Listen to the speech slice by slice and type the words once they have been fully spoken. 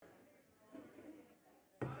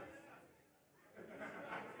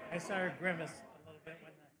saw her grimace a little bit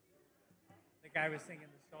when the guy was singing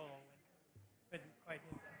the solo. Couldn't quite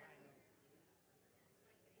hit that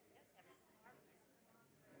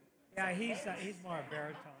high note. Yeah, he's more a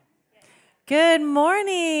baritone. Good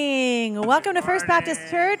morning. Welcome to First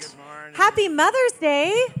Baptist Church. Happy Mother's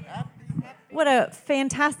Day. What a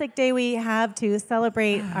fantastic day we have to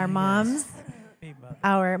celebrate our moms,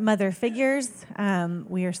 our mother figures.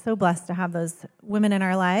 We are so blessed to have those women in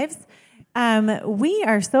our lives. We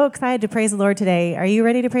are so excited to praise the Lord today. Are you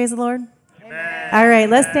ready to praise the Lord? Amen. All right,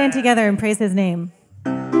 let's stand together and praise his name.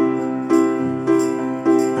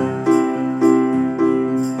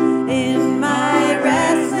 In my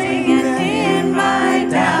wrestling and in my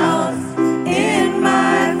doubts, in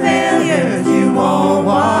my failures, you won't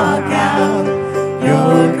walk out.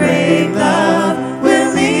 Your great love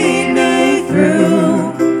will lead me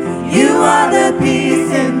through. You are the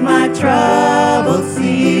peace in my troubled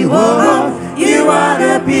sea. Whoa, you are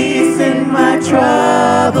the peace in my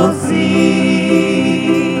troubled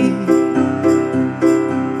sea.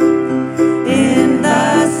 In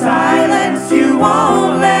the silence, you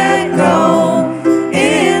won't let go.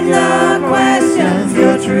 In the questions,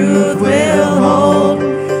 your truth will hold.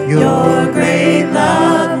 Your great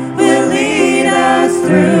love will lead us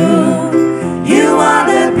through. You are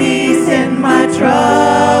the peace in my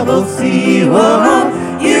troubled sea. Whoa,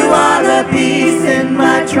 you are the peace in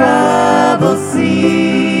my troubled sea.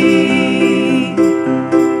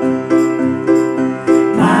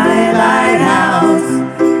 My lighthouse,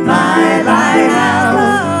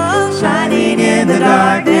 shining in the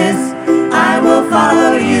darkness, I will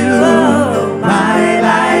follow you. My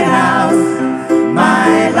lighthouse,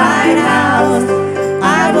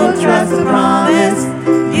 I will trust the promise.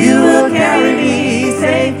 You will carry me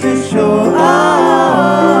safe to shore,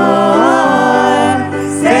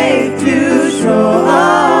 safe to shore,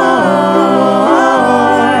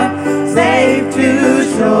 safe to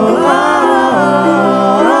shore,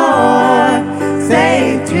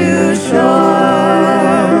 safe to shore.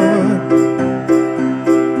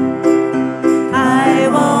 I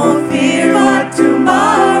won't fear what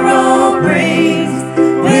tomorrow brings.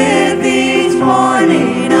 With each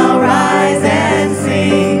morning I'll rise and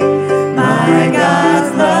sing. My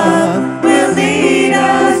God's love will lead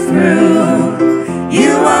us through.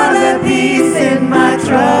 You are the peace in my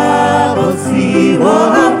troubled sea.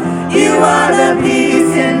 Whoa, you are the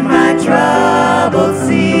peace in my troubled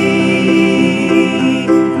sea.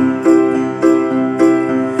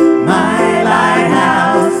 My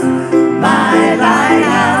lighthouse,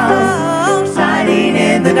 shining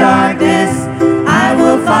in the darkness, I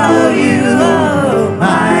will follow you.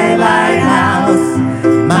 My lighthouse,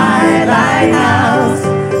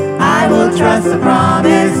 I will trust the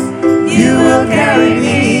promise. You will carry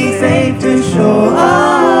me safe to shore,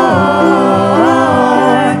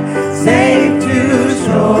 safe to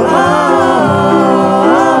shore,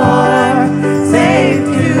 safe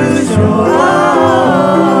to shore,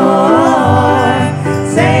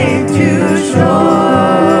 safe to shore.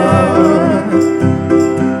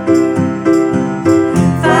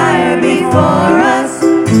 Fire before us,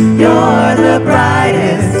 you're the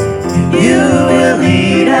brightest. You will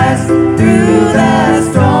lead us through the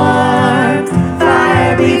storm.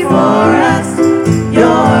 Fire before us,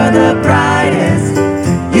 you're the brightest.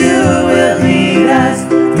 You will lead us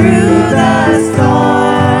through the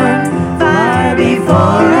storm. Fire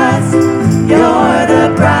before us, you're the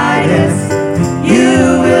brightest.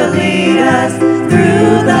 You will lead us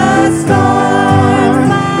through the storm.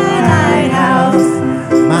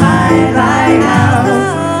 My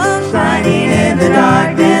lighthouse, shining in the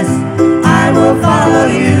darkness, I will follow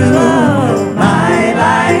you. My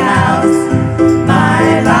lighthouse,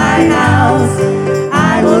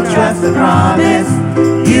 I will trust the promise.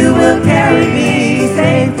 You will carry me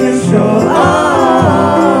safe to shore,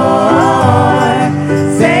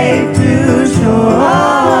 safe to shore,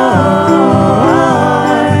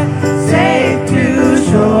 safe to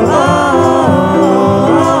shore,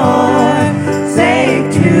 safe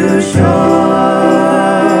to shore.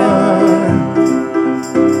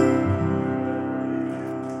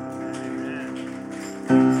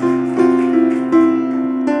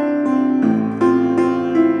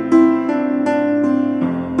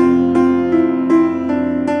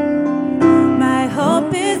 My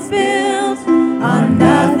hope is built on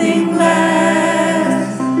nothing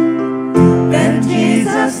less than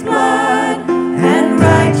Jesus' blood and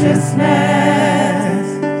righteousness.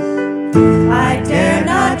 I dare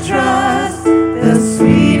not trust the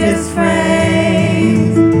sweetest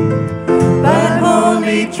phrase, but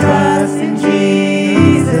wholly trust in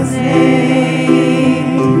Jesus' name.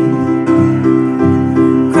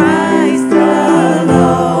 Christ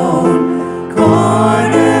alone.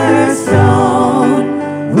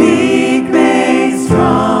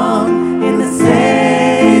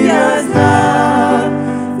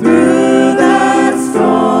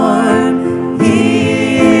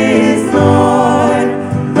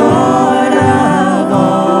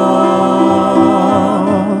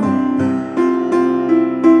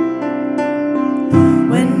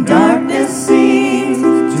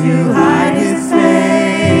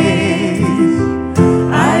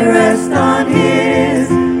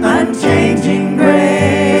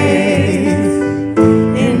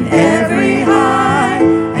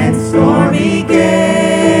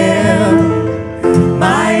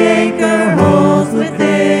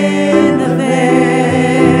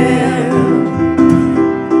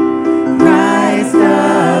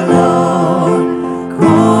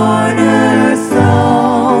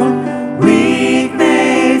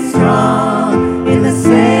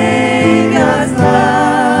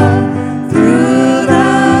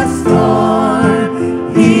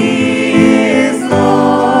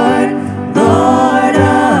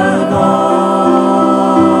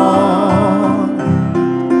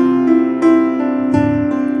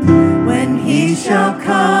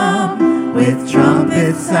 with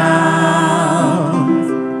trumpet sound.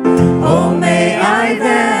 Oh, may I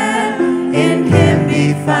then in him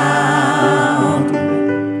be found,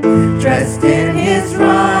 dressed in his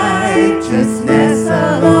righteousness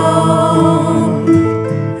alone.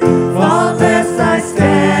 Faultless I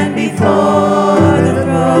stand before the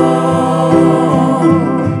throne.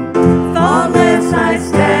 Faultless I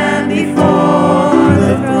stand before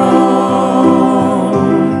the throne.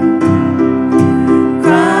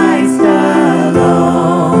 Christ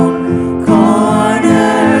alone,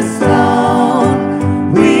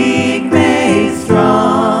 cornerstone, weak made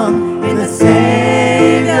strong in the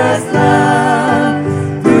Savior's love.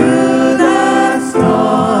 Through the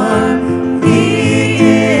storm, he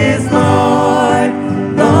is Lord,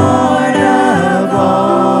 Lord of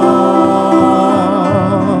all.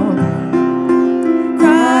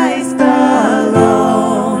 Christ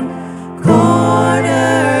alone,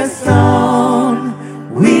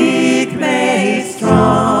 cornerstone, weak made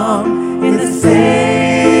strong in the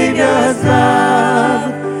Savior's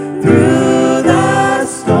love. Through the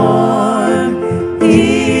storm,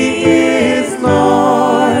 he is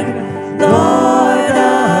Lord, Lord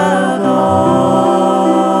of all.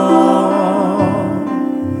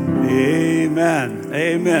 Amen.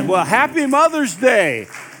 Amen. Well, happy Mother's Day.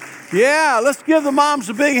 Yeah, let's give the moms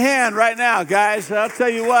a big hand right now, guys. I'll tell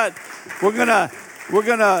you what, we're gonna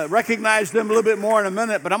recognize them a little bit more in a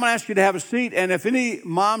minute, but I'm gonna ask you to have a seat. And if any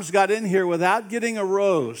moms got in here without getting a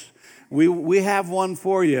rose, we have one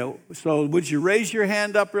for you. So would you raise your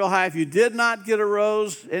hand up real high if you did not get a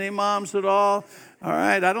rose? Any moms at all? All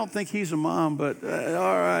right, I don't think he's a mom, but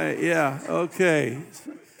all right, yeah, okay.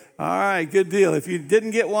 All right, good deal. If you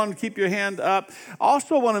didn't get one, keep your hand up.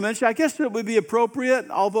 Also want to mention, I guess it would be appropriate,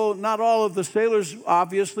 although not all of the sailors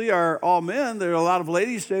obviously are all men. There are a lot of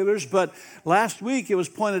lady sailors, but last week it was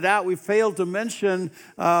pointed out we failed to mention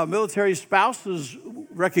military spouses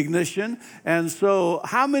recognition. And so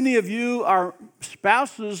how many of you are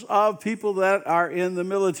spouses of people that are in the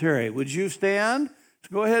military? Would you stand?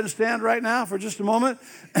 Go ahead and stand right now for just a moment.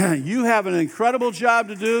 You have an incredible job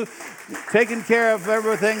to do, taking care of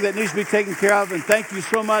everything that needs to be taken care of, and thank you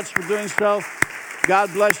so much for doing so.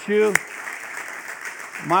 God bless you.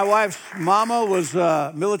 My wife's mama was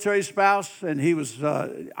a military spouse, and he was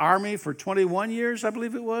Army for 21 years, I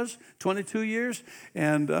believe it was, 22 years.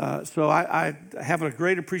 And so I have a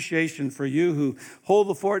great appreciation for you who hold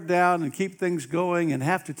the fort down and keep things going and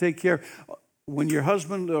have to take care. When your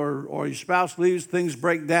husband or your spouse leaves, things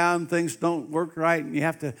break down, things don't work right, and you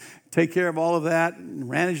have to take care of all of that and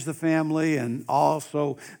manage the family and all.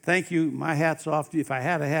 So thank you. My hat's off to you. If I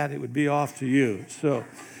had a hat, it would be off to you. So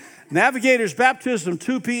Navigators Baptism,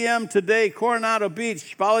 2 p.m. today, Coronado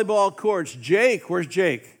Beach, volleyball courts. Jake, where's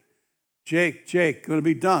Jake? Jake, going to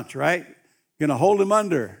be dunked, right? Going to hold him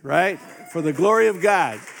under, right? For the glory of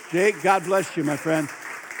God. Jake, God bless you, my friend.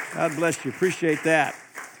 God bless you. Appreciate that.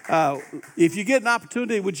 If you get an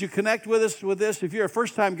opportunity, would you connect with us with this? If you're a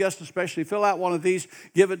first-time guest especially, fill out one of these,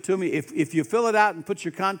 give it to me. If you fill it out and put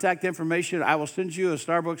your contact information, I will send you a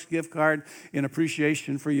Starbucks gift card in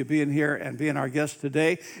appreciation for you being here and being our guest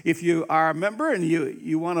today. If you are a member and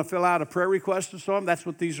you want to fill out a prayer request or so on, that's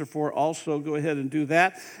what these are for also. Go ahead and do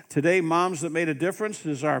that. Today, Moms That Made a Difference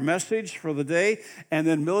is our message for the day. And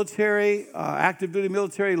then military, active duty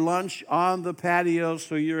military lunch on the patio,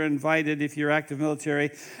 so you're invited if you're active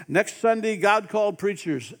military. Next Sunday, God Called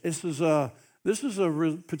Preachers. This is a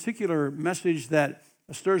particular message that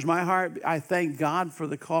stirs my heart. I thank God for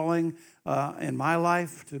the calling in my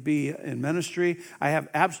life to be in ministry.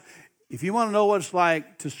 If you want to know what it's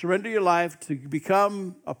like to surrender your life, to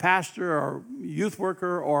become a pastor or youth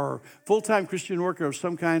worker or full-time Christian worker of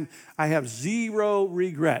some kind, I have zero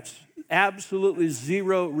regrets. Absolutely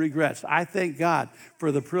zero regrets. I thank God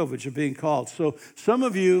for the privilege of being called. So some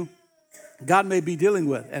of you, God may be dealing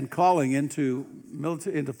with and calling into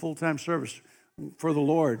full-time service for the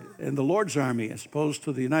Lord in the Lord's Army as opposed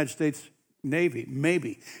to the United States Navy,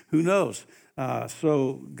 maybe. Who knows?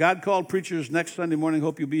 So God Called Preachers next Sunday morning.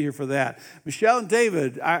 Hope you'll be here for that. Michelle and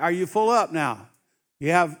David, are you full up now?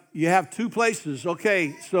 You have two places.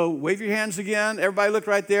 Okay, so wave your hands again. Everybody look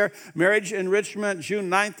right there. Marriage Enrichment, June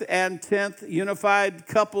 9th and 10th. Unified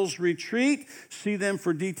Couples Retreat. See them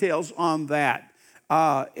for details on that.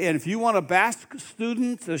 And if you want a Basque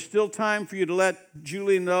student, there's still time for you to let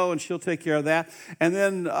Julie know, and she'll take care of that. And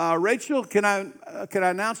then, Rachel, can I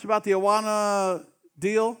announce about the Awana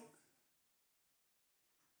deal?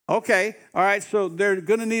 Okay, all right, so they're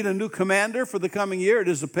going to need a new commander for the coming year. It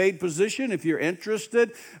is a paid position. If you're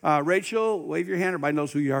interested, Rachel, wave your hand. Everybody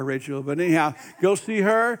knows who you are, Rachel. But anyhow, go see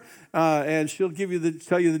her, and she'll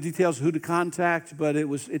tell you the details of who to contact. But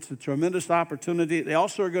it's a tremendous opportunity. They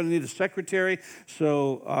also are going to need a secretary,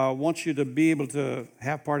 so I want you to be able to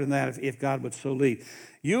have part in that if God would so lead.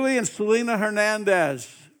 Yuli and Selena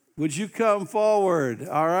Hernandez, would you come forward?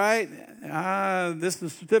 All right. This is a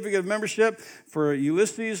certificate of membership for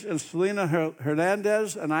Ulysses and Selena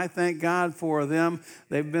Hernandez, and I thank God for them.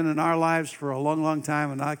 They've been in our lives for a long, long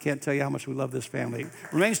time, and I can't tell you how much we love this family.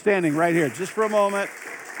 Remain standing right here just for a moment.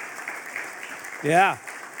 Yeah.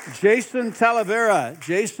 Jason Talavera.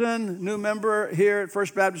 Jason, new member here at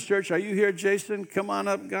First Baptist Church. Are you here, Jason? Come on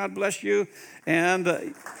up. God bless you. And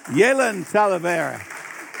Yelen Talavera.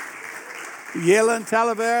 Yelen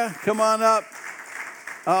Talavera, come on up.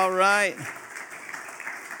 All right.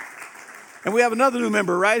 And we have another new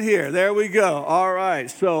member right here. There we go. All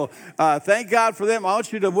right. So thank God for them. I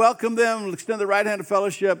want you to welcome them, extend the right hand of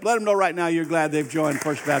fellowship. Let them know right now you're glad they've joined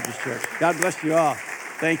First Baptist Church. God bless you all.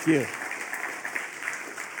 Thank you.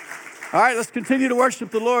 All right, let's continue to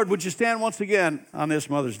worship the Lord. Would you stand once again on this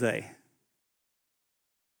Mother's Day?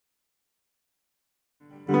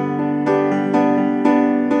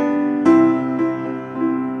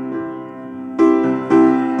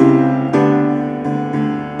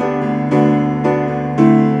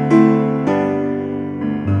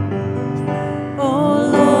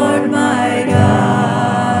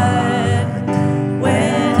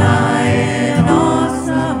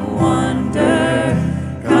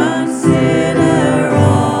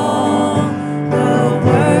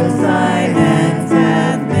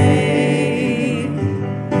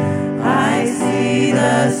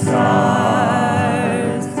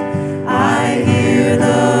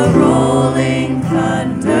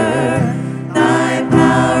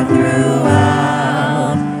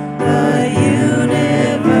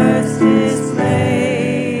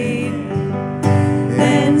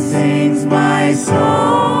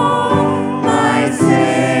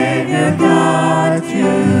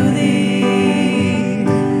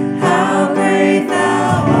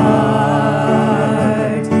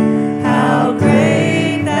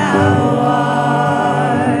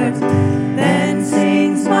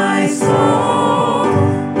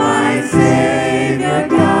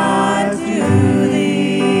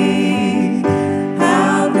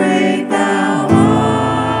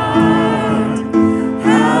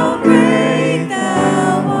 How great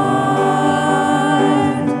thou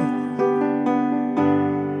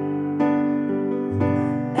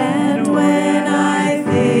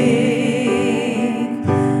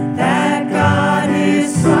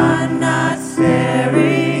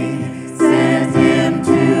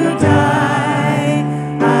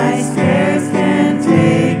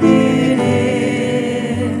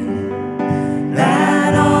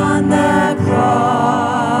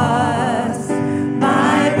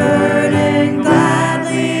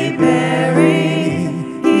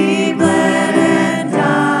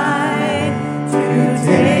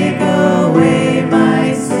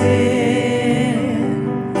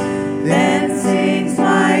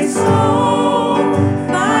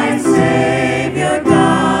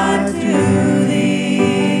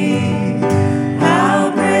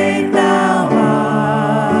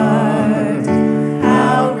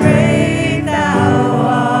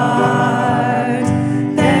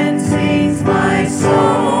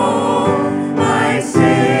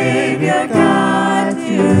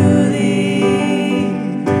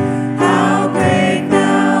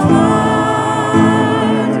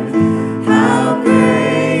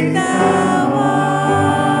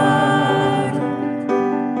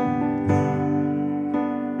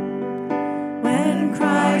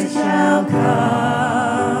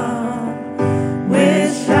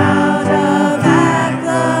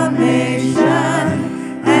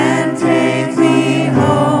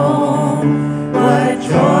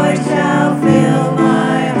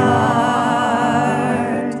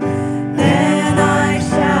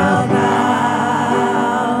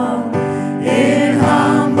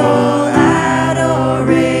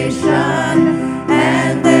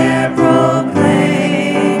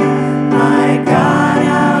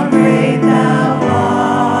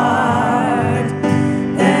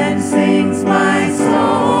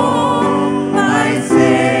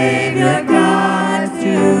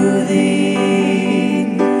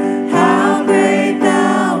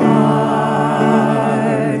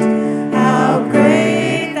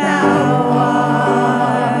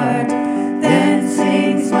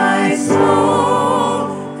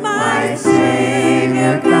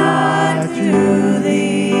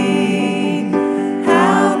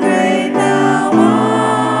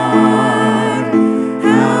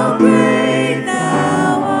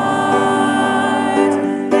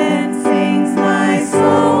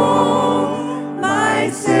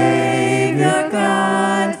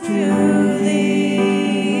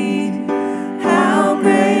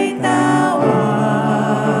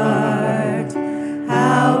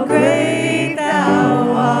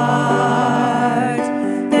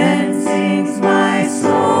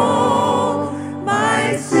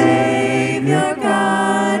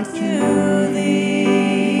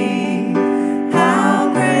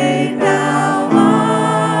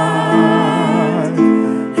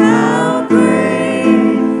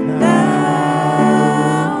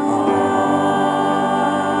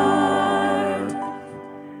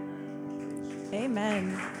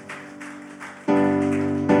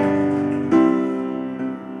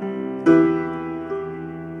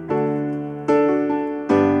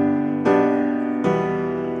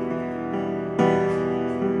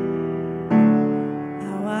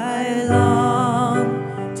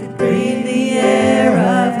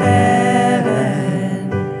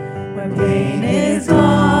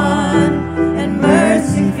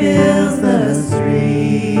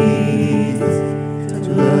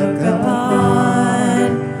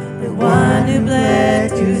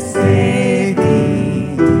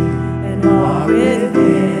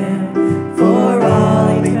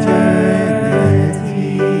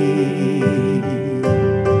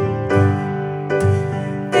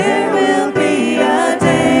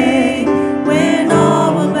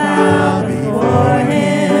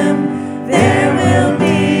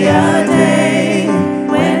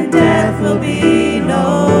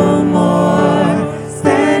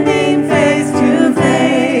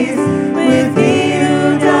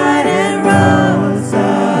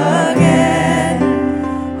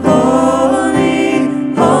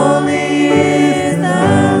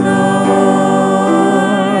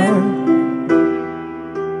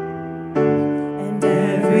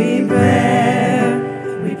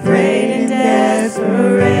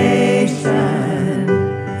resurrection,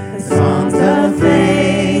 the songs of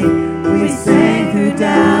faith we sang through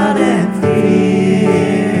doubt and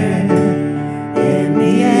fear. In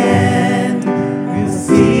the end, we'll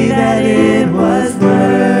see that it was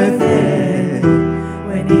worth it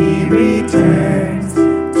when He returns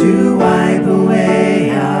to wipe away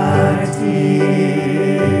our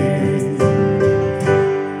tears.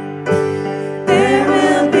 There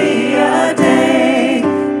will be a day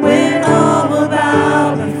when all will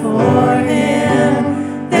bow before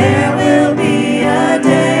Him. There will be a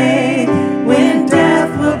day when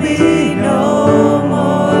death will be no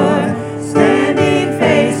more. Standing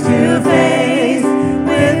face to face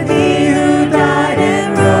with He who died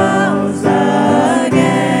and rose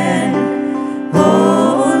again.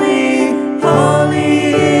 Holy,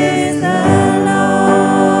 holy is the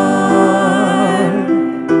Lord.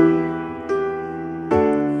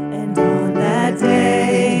 And on that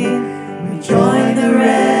day, we join the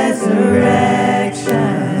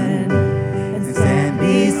resurrection and stand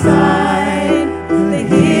beside the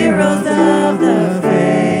heroes of the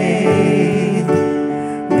faith.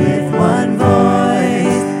 With one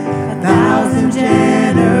voice, 1,000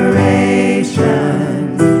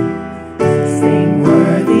 generations sing,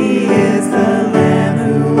 worthy is the Lamb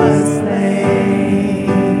who was slain.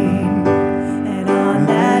 And on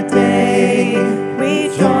that day, we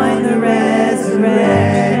join the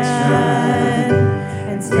resurrection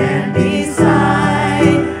and stand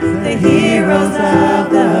beside the heroes of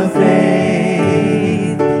the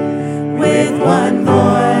faith. With one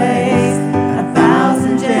voice,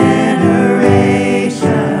 1,000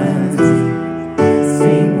 generations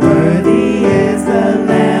sing, worthy is the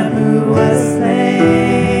Lamb who was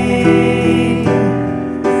slain.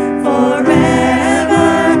 Forever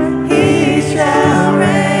He shall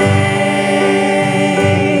reign.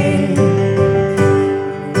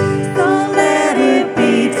 So let it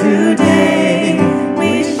be today.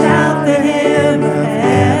 We shout the hymn of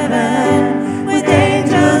heaven with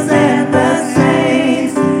angels and the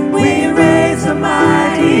saints. We raise a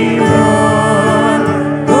mighty roar.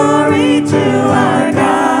 Glory to our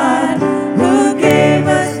God who gave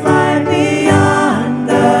us life beyond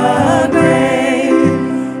the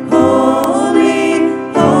grave. Holy,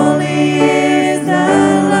 holy is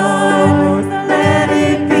the Lord. Let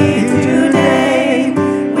it be today.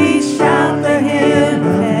 We shout the hymn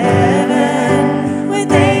of heaven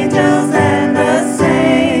with angels and the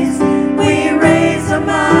saints. We raise a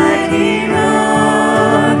mighty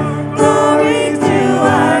roar. Glory to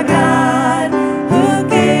our God who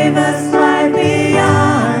gave us life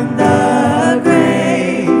beyond the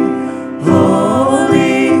grave.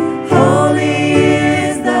 Holy, holy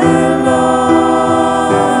is the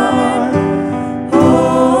Lord.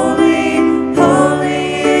 Holy,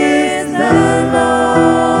 holy is the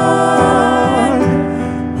Lord.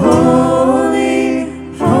 Holy,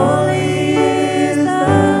 holy is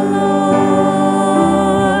the Lord.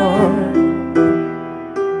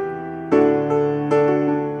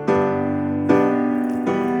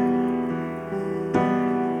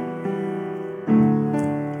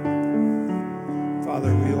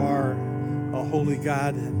 Father, we are a holy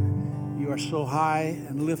God, and you are so high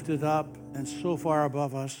and lifted up and so far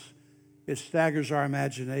above us, it staggers our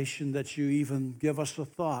imagination that you even give us a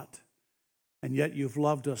thought. And yet you've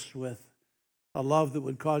loved us with a love that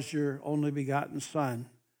would cause your only begotten Son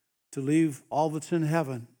to leave all that's in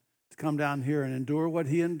heaven, to come down here and endure what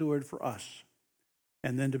he endured for us,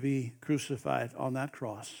 and then to be crucified on that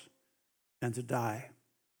cross and to die.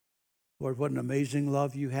 Lord, what an amazing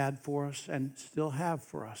love you had for us and still have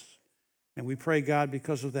for us. And we pray, God,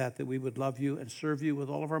 because of that we would love you and serve you with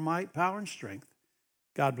all of our might, power, and strength.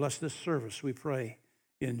 God, bless this service, we pray,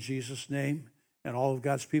 in Jesus' name. And all of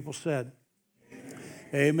God's people said,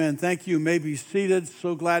 Amen. Thank you. You may be seated.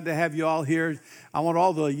 So glad to have you all here. I want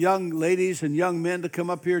all the young ladies and young men to come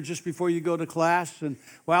up here just before you go to class. And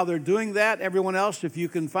while they're doing that, everyone else, if you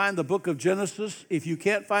can find the book of Genesis. If you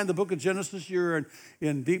can't find the book of Genesis, you're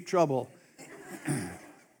in deep trouble.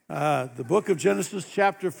 The book of Genesis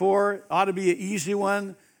chapter 4 ought to be an easy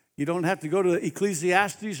one. You don't have to go to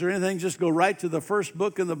Ecclesiastes or anything. Just go right to the first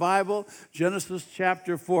book in the Bible, Genesis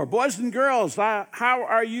chapter 4. Boys and girls, how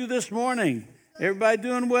are you this morning? Everybody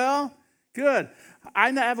doing well? Good. I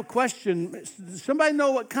have a question. Does somebody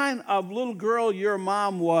know what kind of little girl your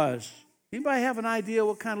mom was? Anybody have an idea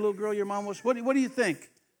what kind of little girl your mom was? What do you think?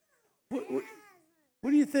 What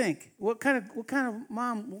do you think? What kind of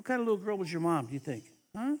little girl was your mom, do you think?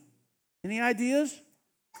 Huh? Any ideas?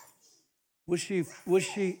 Was she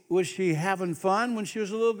having fun when she was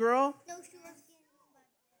a little girl? No, she was getting.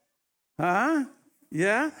 Huh?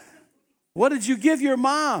 Yeah? What did you give your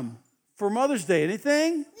mom for Mother's Day?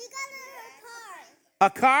 Anything? A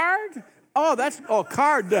card? Oh,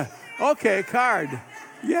 card. Okay, card.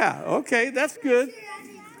 Yeah, okay, that's good.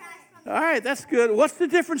 All right, that's good. What's the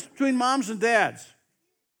difference between moms and dads?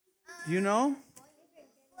 Do you know?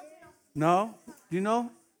 No? Do you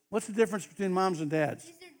know? What's the difference between moms and dads?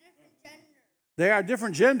 They are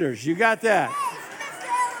different genders. You got that.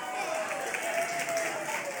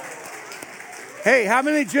 Hey, how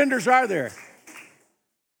many genders are there?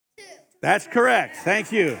 2. That's correct.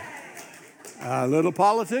 Thank you. A little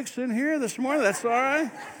politics in here this morning. That's all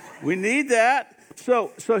right. We need that.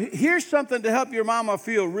 So here's something to help your mama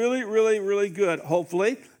feel really, really, really good,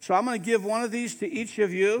 hopefully. So I'm going to give one of these to each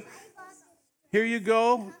of you. Here you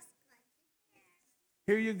go.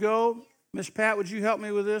 Here you go. Miss Pat, would you help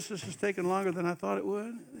me with this? This is taking longer than I thought it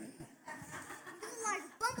would.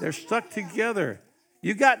 They're stuck together.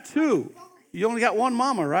 You got 2. You only got 1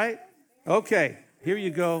 mama, right? Okay, here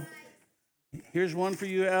you go. Here's one for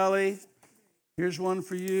you, Ellie. Here's one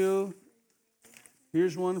for you.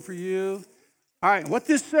 Here's one for you. All right, what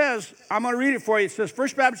this says, I'm going to read it for you. It says,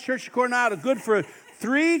 First Baptist Church of Coronado, good for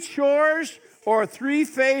 3 chores or 3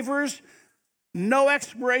 favors, no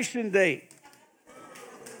expiration date.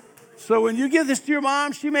 So when you give this to your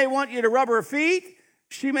mom, she may want you to rub her feet.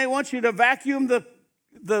 She may want you to vacuum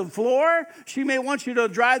the floor. She may want you to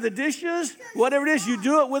dry the dishes. Whatever it is, you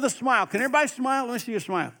do it with a smile. Can everybody smile? Let me see you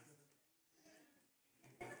smile.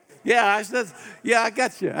 Yeah, I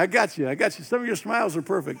got you. Some of your smiles are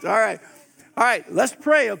perfect. All right, let's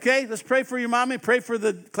pray, okay? Let's pray for your mommy. Pray for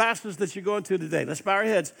the classes that you're going to today. Let's bow our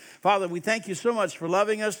heads. Father, we thank you so much for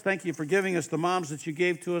loving us. Thank you for giving us the moms that you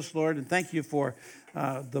gave to us, Lord. And thank you for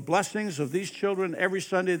the blessings of these children every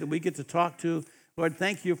Sunday that we get to talk to. Lord,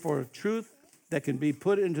 thank you for truth that can be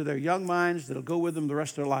put into their young minds that'll go with them the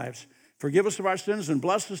rest of their lives. Forgive us of our sins and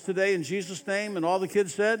bless us today in Jesus' name. And all the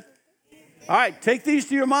kids said? All right, take these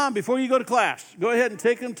to your mom before you go to class. Go ahead and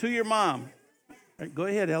take them to your mom. All right, go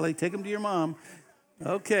ahead, Ellie. Take them to your mom.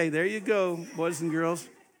 Okay, there you go, boys and girls.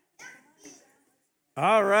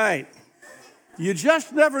 All right. You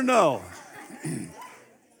just never know.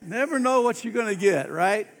 Never know what you're going to get,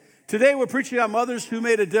 right? Today we're preaching on mothers who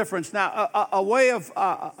made a difference. Now, a way of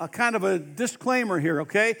a kind of a disclaimer here,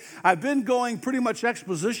 okay? I've been going pretty much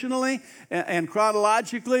expositionally and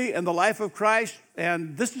chronologically in the life of Christ,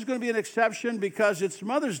 and this is going to be an exception because it's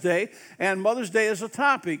Mother's Day, and Mother's Day is a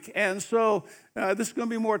topic. And so this is going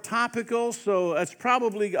to be more topical, so it's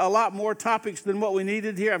probably a lot more topics than what we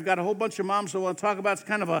needed here. I've got a whole bunch of moms I want to talk about. It's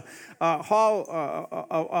kind of a hall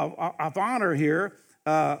of honor here.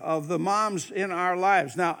 Of the moms in our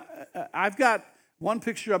lives. Now, I've got one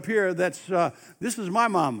picture up here that's, this is my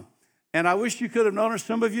mom, and I wish you could have known her.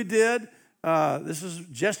 Some of you did. This is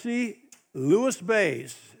Jessie Lewis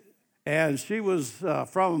Bays, and she was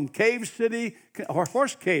from Cave City, or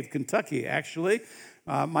Horse Cave, Kentucky, actually.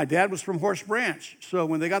 My dad was from Horse Branch, so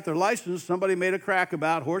when they got their license, somebody made a crack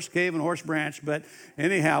about Horse Cave and Horse Branch, but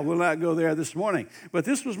anyhow, we'll not go there this morning. But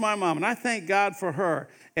this was my mom, and I thank God for her,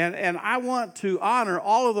 and I want to honor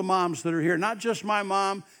all of the moms that are here, not just my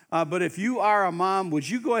mom, but if you are a mom, would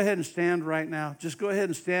you go ahead and stand right now? Just go ahead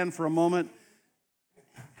and stand for a moment.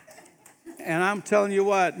 And I'm telling you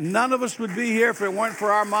what, none of us would be here if it weren't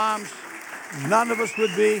for our moms. None of us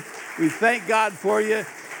would be. We thank God for you.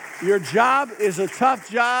 Your job is a tough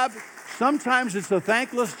job. Sometimes it's a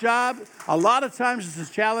thankless job. A lot of times it's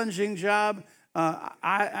a challenging job.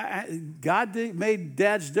 God made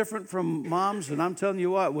dads different from moms, and I'm telling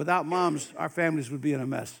you what, without moms, our families would be in a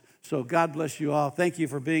mess. So God bless you all. Thank you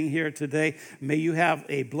for being here today. May you have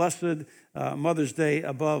a blessed Mother's Day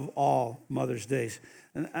above all Mother's Days.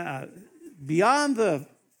 Beyond the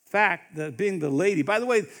fact that being the lady, by the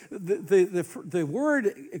way, the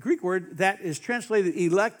word, Greek word that is translated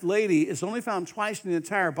elect lady is only found twice in the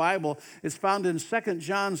entire Bible. It's found in 2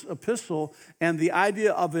 John's epistle, and the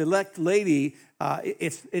idea of elect lady,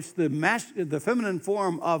 it's the feminine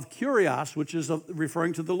form of kurios, which is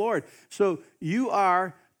referring to the Lord. So you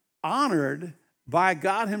are honored by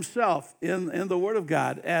God himself in the Word of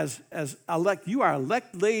God as elect. You are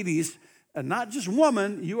elect ladies, and not just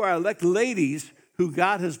women, you are elect ladies who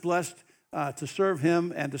God has blessed to serve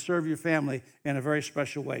him and to serve your family in a very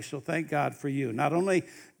special way. So thank God for you. Not only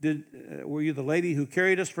were you the lady who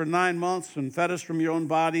carried us for 9 months and fed us from your own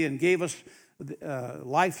body and gave us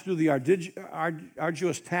life through the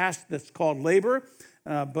arduous task that's called labor,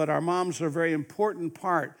 but our moms are a very important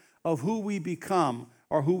part of who we become,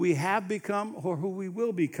 or who we have become, or who we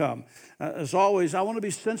will become. As always, I want to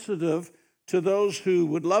be sensitive to those who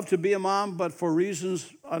would love to be a mom, but for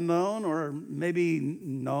reasons unknown or maybe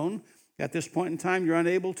known at this point in time, you're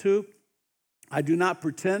unable to. I do not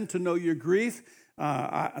pretend to know your grief.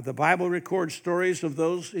 The Bible records stories of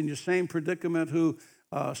those in your same predicament who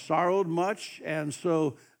sorrowed much, and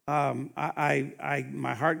so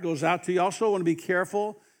my heart goes out to you. Also, want to be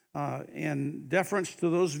careful in deference to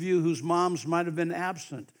those of you whose moms might have been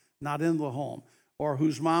absent, not in the home, or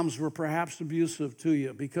whose moms were perhaps abusive to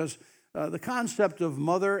you, because the concept of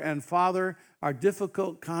mother and father are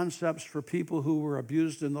difficult concepts for people who were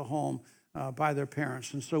abused in the home by their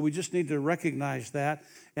parents. And so we just need to recognize that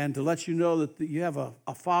and to let you know that you have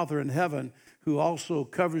a Father in heaven who also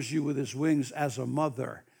covers you with his wings as a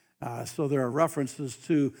mother. So there are references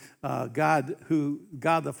to God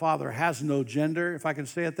the Father has no gender, if I can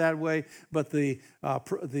say it that way, but the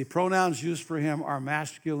pronouns used for him are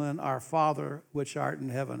masculine. Our Father, which art in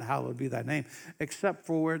heaven, hallowed be thy name, except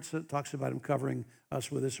for where it talks about him covering us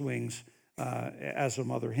with his wings as a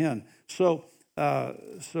mother hen. So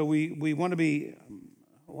we want to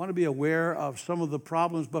be aware of some of the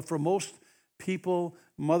problems, but for most people,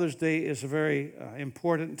 Mother's Day is a very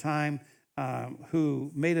important time.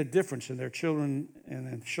 Who made a difference in their children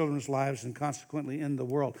and in children's lives and consequently in the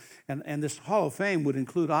world. And this Hall of Fame would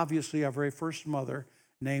include, obviously, our very first mother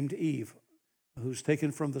named Eve, who's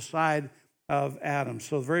taken from the side of Adam.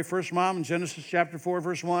 So the very first mom in Genesis chapter 4,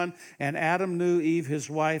 verse 1, and Adam knew Eve, his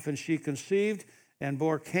wife, and she conceived and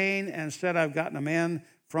bore Cain and said, I've gotten a man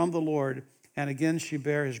from the Lord. And again she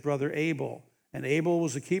bare his brother Abel. And Abel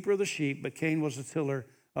was the keeper of the sheep, but Cain was the tiller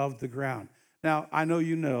of the ground. Now, I know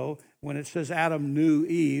you know, when it says Adam knew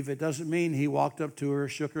Eve, it doesn't mean he walked up to her,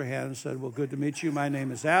 shook her hand, and said, well, good to meet you. My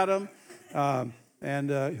name is Adam.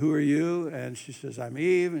 And who are you? And she says, I'm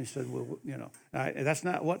Eve. And he said, well, that's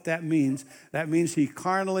not what that means. That means he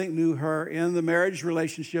carnally knew her in the marriage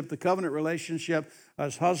relationship, the covenant relationship,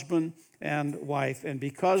 as husband and wife. And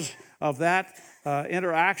because of that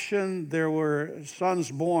interaction, there were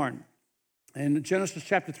sons born. In Genesis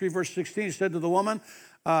chapter 3, verse 16, he said to the woman,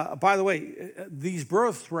 by the way, these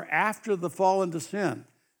births were after the fall into sin.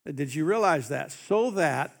 Did you realize that? So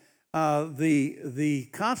that the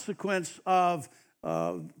consequence of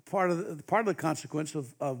part of the consequence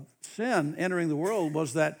of sin entering the world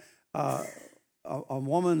was that a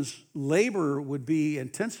woman's labor would be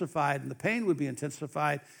intensified and the pain would be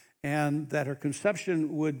intensified, and that her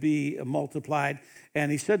conception would be multiplied.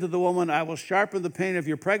 And he said to the woman, I will sharpen the pain of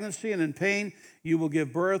your pregnancy, and in pain you will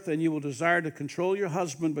give birth, and you will desire to control your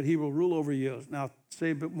husband, but he will rule over you. Now, I'll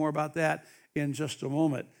say a bit more about that in just a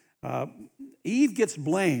moment. Eve gets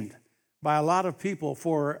blamed by a lot of people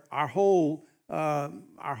for our whole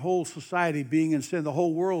society being in sin, the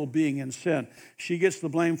whole world being in sin. She gets the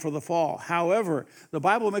blame for the fall. However, the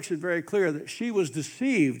Bible makes it very clear that she was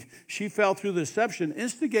deceived. She fell through the deception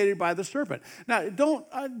instigated by the serpent. Now, don't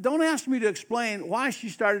ask me to explain why she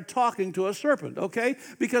started talking to a serpent, okay?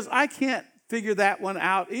 Because I can't figure that one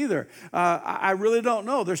out either. I really don't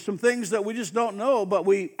know. There's some things that we just don't know, but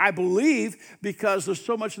I believe, because there's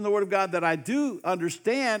so much in the Word of God that I do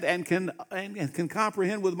understand and can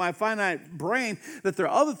comprehend with my finite brain, that there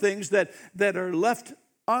are other things that are left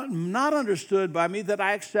not understood by me that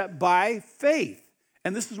I accept by faith.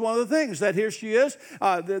 And this is one of the things that here she is.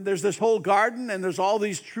 There's this whole garden, and there's all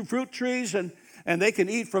these fruit trees, and they can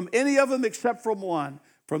eat from any of them except from one,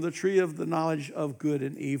 from the tree of the knowledge of good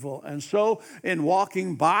and evil. And so in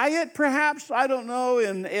walking by it, perhaps, I don't know,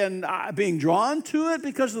 in being drawn to it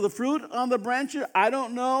because of the fruit on the branches, I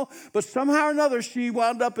don't know. But somehow or another, she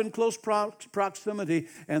wound up in close proximity,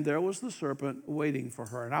 and there was the serpent waiting for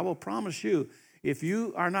her. And I will promise you, if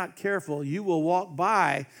you are not careful, you will walk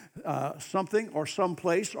by something or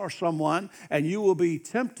someplace or someone, and you will be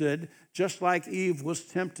tempted just like Eve was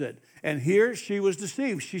tempted. And here she was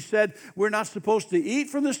deceived. She said, we're not supposed to eat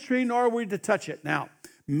from this tree, nor are we to touch it. Now,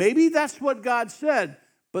 maybe that's what God said,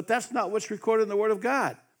 but that's not what's recorded in the Word of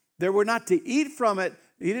God. They were not to eat from it.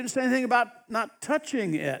 He didn't say anything about not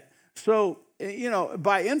touching it. So,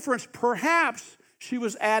 by inference, perhaps she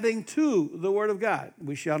was adding to the Word of God.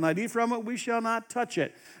 We shall not eat from it, we shall not touch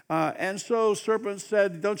it. And so serpent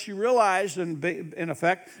said, don't you realize, in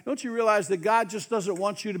effect, don't you realize that God just doesn't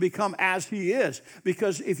want you to become as he is?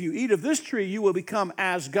 Because if you eat of this tree, you will become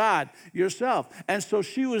as God yourself. And so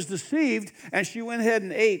she was deceived, and she went ahead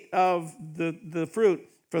and ate of the fruit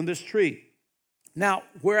from this tree. Now,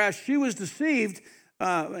 whereas she was deceived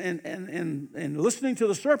in listening to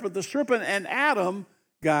the serpent and Adam,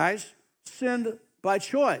 guys, sinned by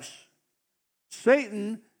choice.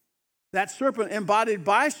 Satan, that serpent embodied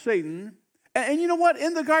by Satan. And you know what?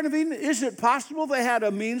 In the Garden of Eden, is it possible they had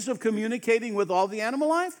a means of communicating with all the animal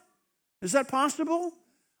life? Is that possible?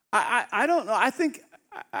 I don't know. I think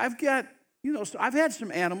I've got So I've had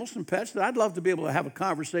some animals, some pets that I'd love to be able to have a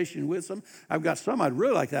conversation with. I've got some I'd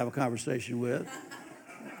really like to have a conversation with.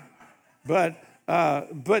 But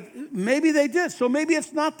maybe they did. So maybe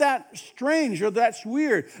it's not that strange or that's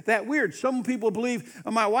weird. Some people believe,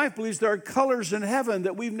 my wife believes there are colors in heaven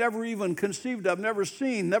that we've never even conceived of, never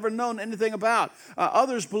seen, never known anything about.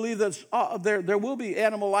 Others believe that there will be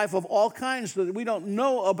animal life of all kinds that we don't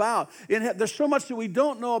know about. There's so much that we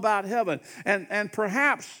don't know about heaven. And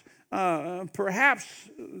perhaps that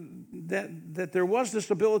there was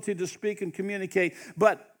this ability to speak and communicate.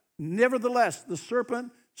 But nevertheless, the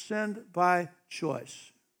serpent sinned by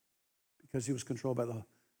choice because he was controlled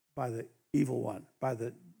by the evil one, by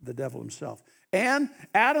the devil himself. And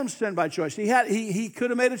Adam sinned by choice. He could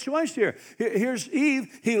have made a choice here. Here's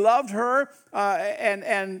Eve. He loved her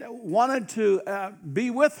and wanted to be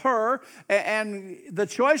with her. And the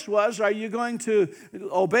choice was, are you going to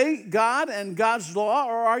obey God and God's law,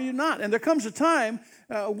 or are you not? And there comes a time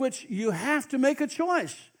which you have to make a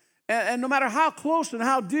choice. And no matter how close and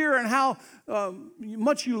how dear and how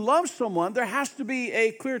much you love someone, there has to be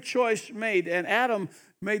a clear choice made. And Adam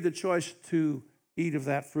made the choice to eat of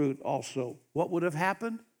that fruit also. What would have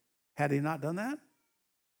happened had he not done that?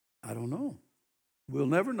 I don't know. We'll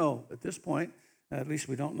never know at this point. At least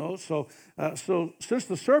we don't know. So since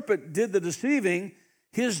the serpent did the deceiving,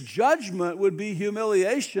 his judgment would be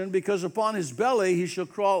humiliation, because upon his belly he shall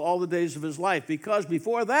crawl all the days of his life. Because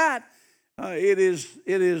before that, it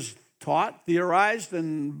is taught, theorized,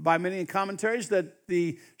 and by many commentaries that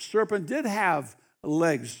the serpent did have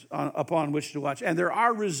legs upon which to watch. And there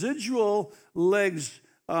are residual legs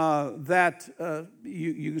that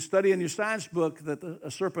you can study in your science book that a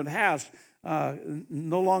serpent has,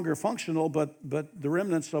 no longer functional, but the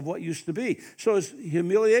remnants of what used to be. So his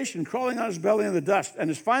humiliation, crawling on his belly in the dust, and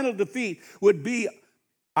his final defeat would be,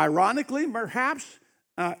 ironically, perhaps,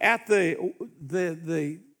 at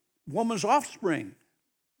the woman's offspring,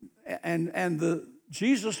 and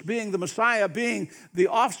Jesus being the Messiah, being the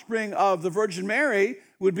offspring of the Virgin Mary,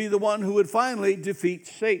 would be the one who would finally defeat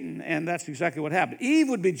Satan. And that's exactly what happened. Eve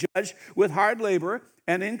would be judged with hard labor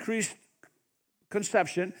and increased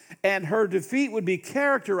conception, and her defeat would be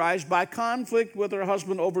characterized by conflict with her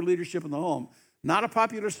husband over leadership in the home. Not a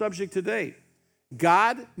popular subject today.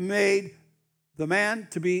 God made the man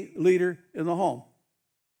to be leader in the home.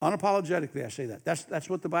 Unapologetically, I say that. That's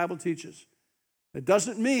what the Bible teaches. It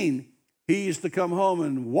doesn't mean he is to come home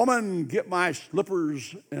and, woman, get my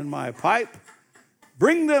slippers and my pipe.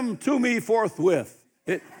 Bring them to me forthwith.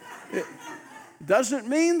 It doesn't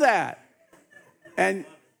mean that. And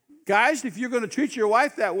guys, if you're going to treat your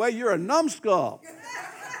wife that way, you're a numbskull.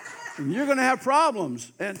 And you're going to have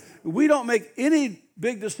problems. And we don't make any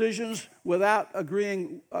big decisions without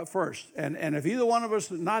agreeing first. And if either one of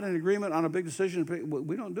us is not in agreement on a big decision,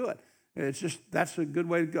 we don't do it. It's just, that's a good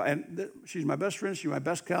way to go. And she's my best friend. She's my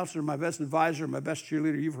best counselor, my best advisor, my best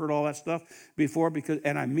cheerleader. You've heard all that stuff before,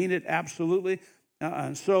 and I mean it absolutely.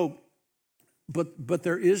 And so, but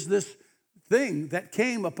there is this thing that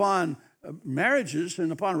came upon marriages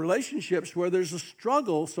and upon relationships where there's a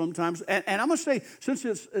struggle sometimes. And I'm going to say, since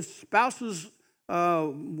it's spouses,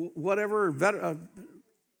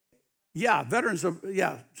 veterans of,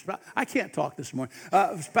 I can't talk this morning.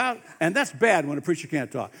 And that's bad when a preacher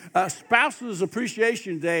can't talk. Spouses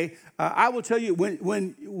Appreciation Day, I will tell you,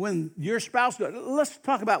 when your spouse, let's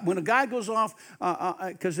talk about when a guy goes off,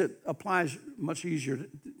 because it applies much easier,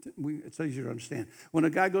 it's easier to understand. When a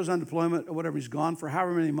guy goes on deployment or whatever, he's gone for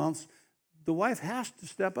however many months, the wife has to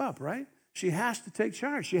step up, right? She has to take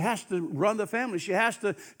charge. She has to run the family. She has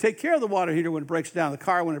to take care of the water heater when it breaks down, the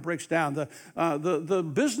car when it breaks down, the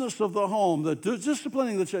business of the home, the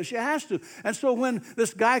disciplining the church. She has to. And so when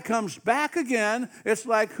this guy comes back again, it's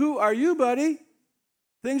like, who are you, buddy?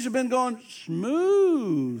 Things have been going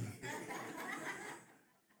smooth.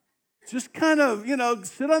 Just kind of,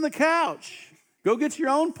 sit on the couch. Go get your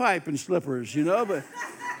own pipe and slippers, but...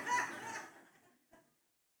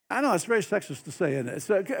 I know it's very sexist to say, isn't it?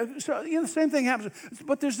 So the same thing happens.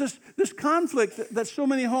 But there's this conflict that so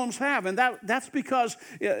many homes have, and that's because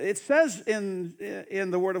it says in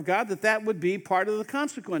the Word of God that would be part of the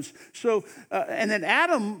consequence. So, and then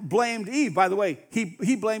Adam blamed Eve. By the way,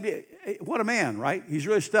 he blamed Eve. What a man, right? He's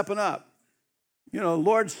really stepping up. The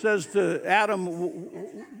Lord says to Adam,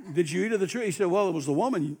 "Did you eat of the tree?" He said, "Well, it was the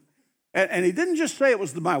woman." And he didn't just say it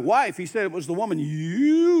was my wife. He said it was the woman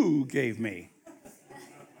you gave me.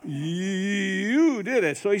 You did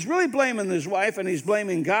it. So he's really blaming his wife, and he's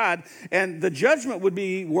blaming God. And the judgment would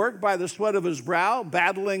be worked by the sweat of his brow,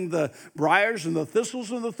 battling the briars and the thistles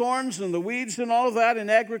and the thorns and the weeds and all of that in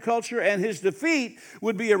agriculture. And his defeat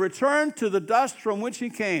would be a return to the dust from which he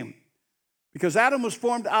came. Because Adam was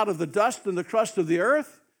formed out of the dust and the crust of the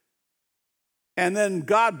earth, and then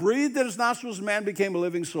God breathed in his nostrils, and man became a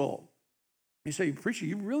living soul. You say, preacher,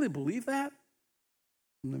 you really believe that?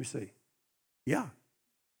 And let me say, yeah,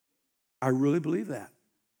 I really believe that.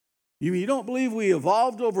 You don't believe we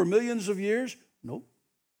evolved over millions of years? Nope.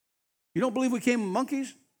 You don't believe we came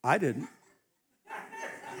monkeys? I didn't.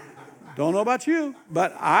 Don't know about you,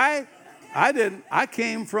 but I didn't.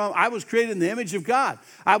 I was created in the image of God.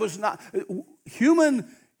 I was not,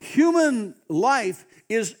 human life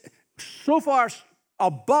is so far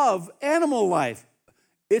above animal life.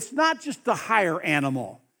 It's not just the higher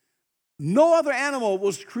animal. No other animal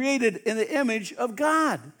was created in the image of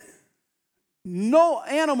God. No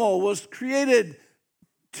animal was created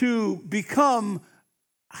to become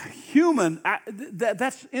human.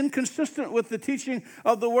 That's inconsistent with the teaching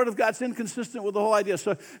of the Word of God. It's inconsistent with the whole idea.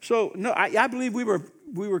 So no, I believe we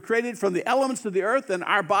were created from the elements of the earth, and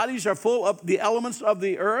our bodies are full of the elements of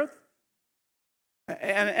the earth.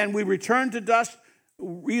 And we return to dust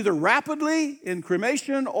either rapidly in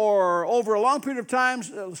cremation or over a long period of time,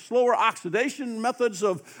 slower oxidation methods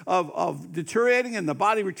of deteriorating and the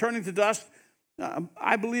body returning to dust.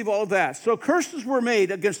 I believe all of that. So curses were made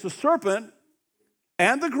against the serpent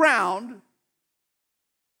and the ground,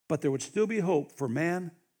 but there would still be hope for man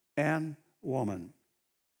and woman.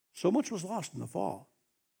 So much was lost in the fall,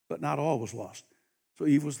 but not all was lost. So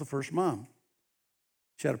Eve was the first mom.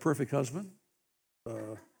 She had a perfect husband.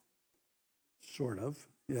 Sort of,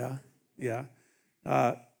 yeah.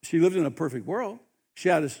 She lived in a perfect world. She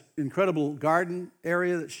had this incredible garden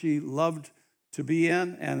area that she loved to be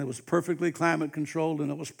in, and it was perfectly climate controlled, and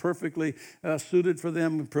it was perfectly suited for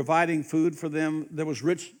them, providing food for them. There was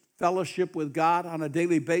rich fellowship with God on a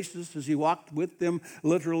daily basis as he walked with them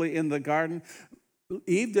literally in the garden.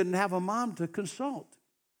 Eve didn't have a mom to consult.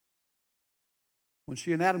 When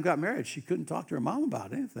she and Adam got married, she couldn't talk to her mom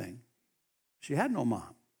about anything. She had no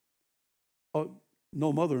mom. Oh,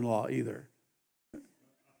 no mother-in-law either.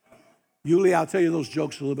 Yulia, I'll tell you those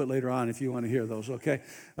jokes a little bit later on if you want to hear those, okay?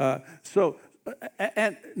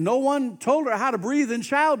 And no one told her how to breathe in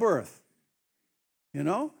childbirth, you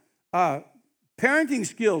know? Parenting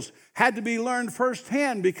skills had to be learned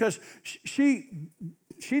firsthand because she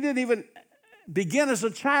didn't even begin as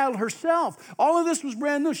a child herself. All of this was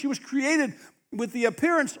brand new. She was created with the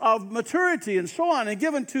appearance of maturity and so on, and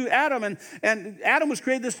given to Adam, and Adam was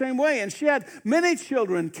created the same way, and she had many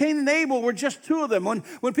children. Cain and Abel were just two of them.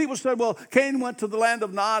 When people said, well, Cain went to the land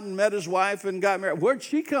of Nod and met his wife and got married, where'd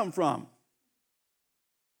she come from?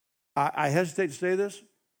 I hesitate to say this.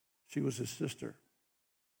 She was his sister.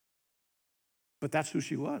 But that's who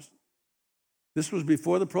she was. This was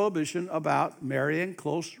before the prohibition about marrying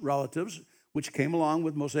close relatives, which came along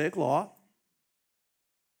with Mosaic law.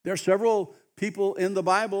 There are several people in the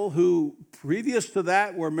Bible who, previous to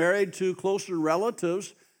that, were married to closer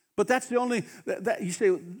relatives, but that's the only, you say,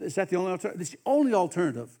 is that the only alternative? It's the only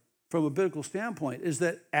alternative from a biblical standpoint is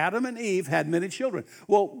that Adam and Eve had many children.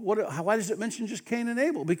 Well, why does it mention just Cain and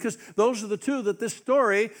Abel? Because those are the two that this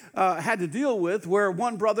story had to deal with, where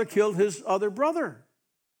one brother killed his other brother.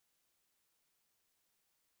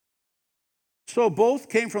 So both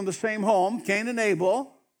came from the same home, Cain and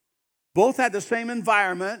Abel. Both had the same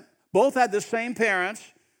environment. Both had the same parents.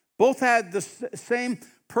 Both had the same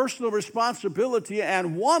personal responsibility,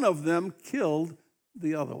 and one of them killed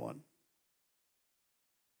the other one.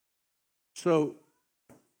 So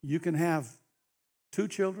you can have 2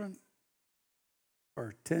 children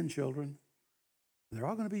or 10 children. They're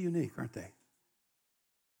all going to be unique, aren't they?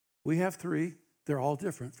 We have 3. They're all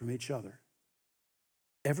different from each other.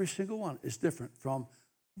 Every single one is different from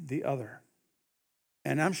the other.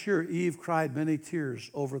 And I'm sure Eve cried many tears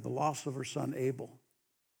over the loss of her son Abel.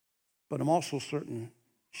 But I'm also certain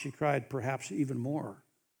she cried perhaps even more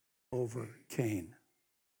over Cain.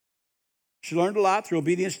 She learned a lot through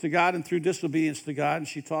obedience to God and through disobedience to God, and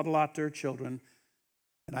she taught a lot to her children.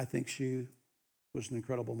 And I think she was an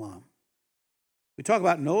incredible mom. We talk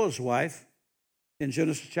about Noah's wife in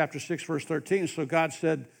Genesis chapter 6, verse 13. So God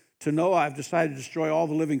said to Noah, I've decided to destroy all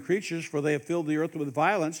the living creatures, for they have filled the earth with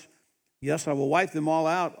violence. Yes, I will wipe them all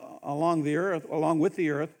out along with the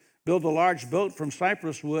earth, build a large boat from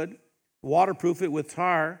cypress wood, waterproof it with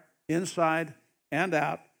tar inside and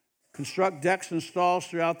out, construct decks and stalls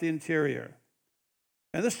throughout the interior.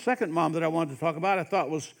 And this second mom that I wanted to talk about, I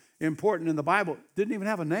thought was important in the Bible, didn't even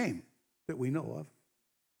have a name that we know of.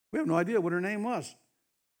 We have no idea what her name was.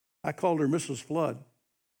 I called her Mrs. Flood,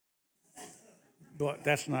 but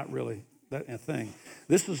that's not really a thing.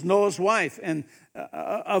 This is Noah's wife, and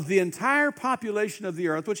of the entire population of the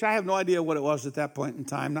earth, which I have no idea what it was at that point in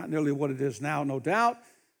time, not nearly what it is now, no doubt,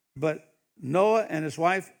 but Noah and his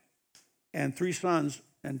wife and 3 sons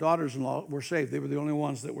and daughters-in-law were saved. They were the only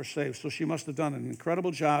ones that were saved. So she must have done an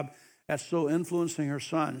incredible job at so influencing her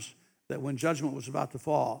sons that when judgment was about to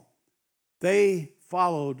fall, they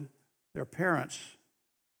followed their parents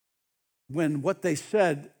when what they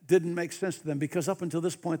said didn't make sense to them, because up until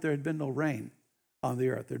this point there had been no rain on the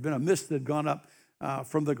earth. There had been a mist that had gone up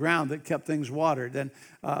from the ground that kept things watered,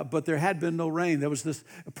 but there had been no rain. There was this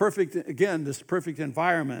perfect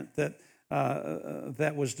environment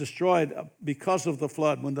that was destroyed because of the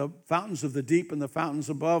flood, when the fountains of the deep and the fountains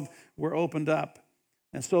above were opened up.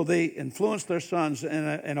 And so they influenced their sons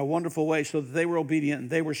in a wonderful way so that they were obedient and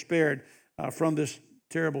they were spared from this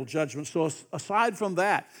terrible judgment. So aside from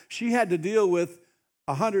that, she had to deal with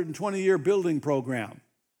a 120-year building program.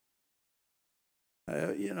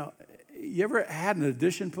 You ever had an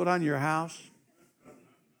addition put on your house?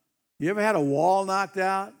 You ever had a wall knocked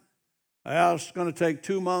out? Well, it's going to take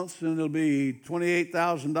 2 months and it'll be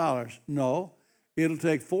 $28,000. No, it'll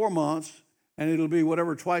take 4 months and it'll be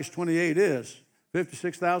whatever twice 28 is,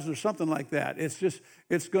 56,000 or something like that.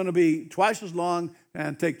 It's going to be twice as long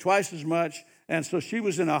and take twice as much. And so she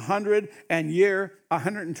was in a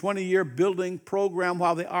 120-year building program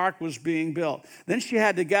while the ark was being built. Then she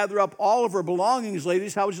had to gather up all of her belongings,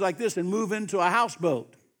 ladies, how would you like this, and move into a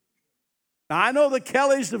houseboat. Now, I know the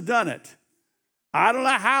Kellys have done it. I don't know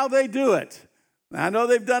how they do it. I know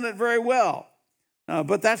they've done it very well.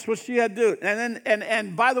 But that's what she had to do.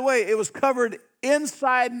 And by the way, it was covered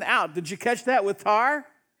inside and out. Did you catch that with tar?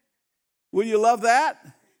 Will you love that?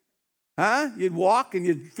 Huh? You'd walk and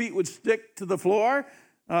your feet would stick to the floor.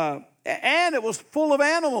 And it was full of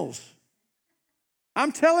animals.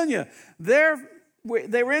 I'm telling you, they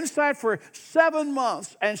were inside for 7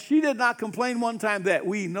 months, and she did not complain one time that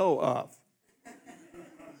we know of.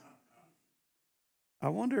 I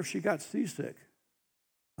wonder if she got seasick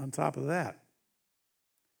on top of that.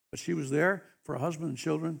 But she was there for her husband and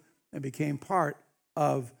children and became part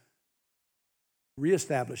of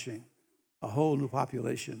reestablishing a whole new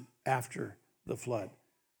population after the flood.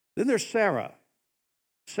 Then there's Sarah.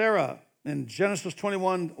 Sarah in Genesis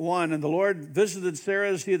 21:1, and the Lord visited Sarah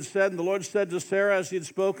as he had said, and the Lord said to Sarah as he had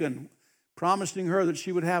spoken, promising her that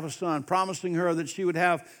she would have a son, promising her that she would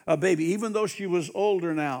have a baby, even though she was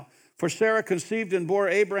older now. For Sarah conceived and bore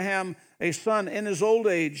Abraham a son in his old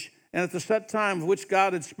age, and at the set time of which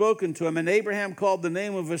God had spoken to him. And Abraham called the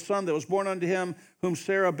name of his son that was born unto him, whom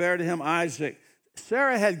Sarah bare to him, Isaac.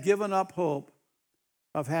 Sarah had given up hope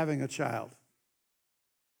of having a child.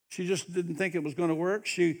 She just didn't think it was going to work.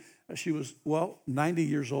 She was, 90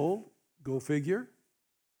 years old, go figure.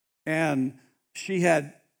 And she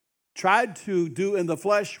had tried to do in the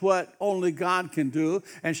flesh what only God can do.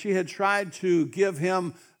 And she had tried to give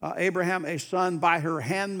him, Abraham, a son by her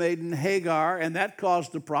handmaiden Hagar. And that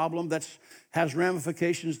caused a problem that has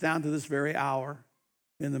ramifications down to this very hour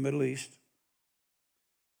in the Middle East.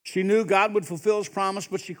 She knew God would fulfill his promise,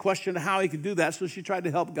 but she questioned how he could do that, so she tried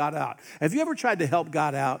to help God out. Have you ever tried to help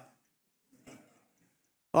God out?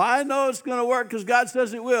 Well, I know it's going to work because God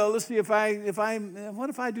says it will. Let's see what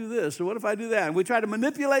if I do this or what if I do that? And we try to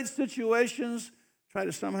manipulate situations, try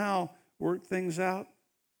to somehow work things out.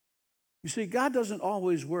 You see, God doesn't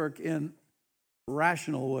always work in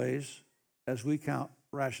rational ways as we count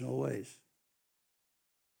rational ways.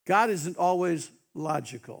 God isn't always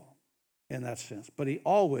logical in that sense, but he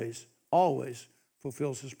always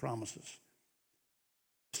fulfills his promises.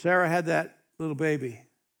 Sarah had that little baby,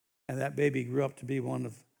 and that baby grew up to be one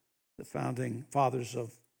of the founding fathers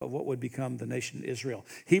of what would become the nation Israel.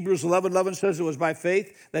 Hebrews 11:11 says it was by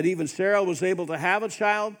faith that even Sarah was able to have a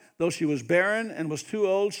child. Though she was barren and was too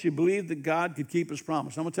old, she believed that God could keep his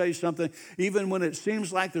promise. I'm going to tell you something. Even when it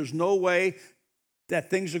seems like there's no way that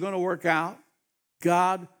things are going to work out,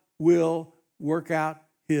 God will work out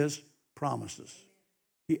his promises.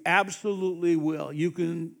 He absolutely will. You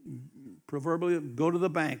can proverbially go to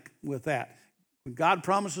the bank with that. When God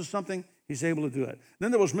promises something, he's able to do it.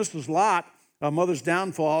 Then there was Mrs. Lot, a mother's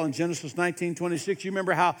downfall in Genesis 19:26. You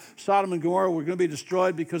remember how Sodom and Gomorrah were going to be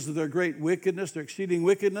destroyed because of their great wickedness, their exceeding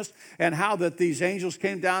wickedness, and how that these angels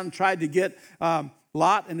came down and tried to get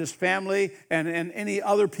Lot and his family and any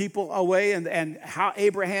other people away, and how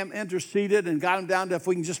Abraham interceded and got him down to, if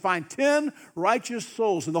we can just find 10 righteous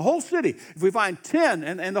souls in the whole city, if we find 10,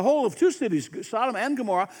 and the whole of 2 cities, Sodom and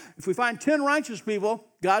Gomorrah, if we find 10 righteous people,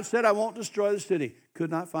 God said, I won't destroy the city. Could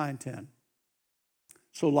not find 10.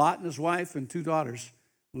 So Lot and his wife and 2 daughters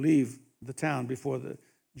leave the town before the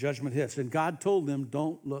judgment hits. And God told them,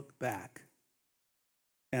 don't look back.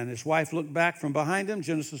 And his wife looked back from behind him,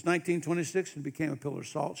 Genesis 19:26, and became a pillar of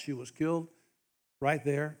salt. She was killed right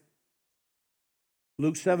there.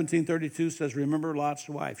 Luke 17:32 says, remember Lot's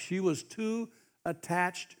wife. She was too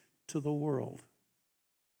attached to the world,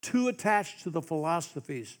 too attached to the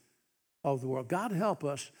philosophies of the world. God help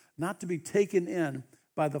us not to be taken in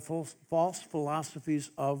by the false philosophies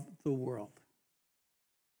of the world.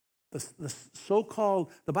 The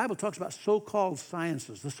so-called, the Bible talks about so-called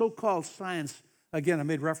sciences. The so-called science, again, I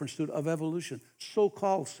made reference to it, of evolution.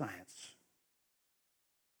 So-called science.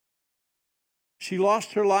 She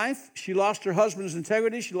lost her life. She lost her husband's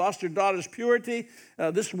integrity. She lost her daughter's purity.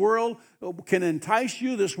 This world can entice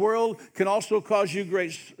you. This world can also cause you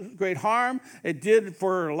great harm. It did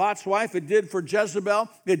for Lot's wife. It did for Jezebel.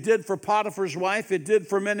 It did for Potiphar's wife. It did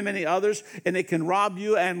for many, many others. And it can rob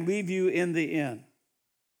you and leave you in the end.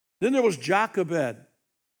 Then there was Jochebed,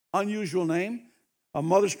 unusual name, a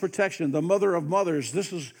mother's protection, the mother of mothers.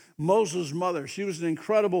 This is Moses' mother. She was an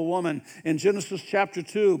incredible woman. In Genesis chapter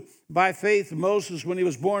 2, by faith, Moses, when he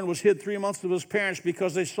was born, was hid 3 months of his parents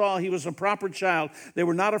because they saw he was a proper child. They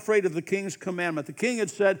were not afraid of the king's commandment. The king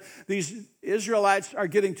had said, these Israelites are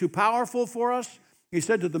getting too powerful for us. He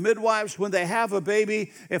said to the midwives, when they have a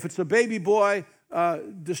baby, if it's a baby boy,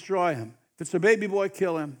 destroy him. If it's a baby boy,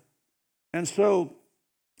 kill him. And so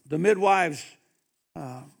the midwives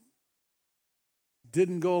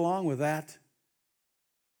didn't go along with that.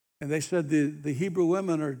 And they said the Hebrew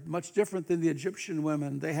women are much different than the Egyptian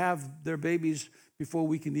women. They have their babies before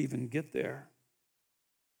we can even get there.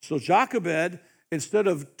 So Jochebed, instead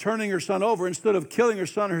of turning her son over, instead of killing her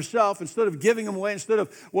son herself, instead of giving him away, instead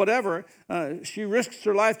of whatever, she risks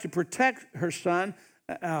her life to protect her son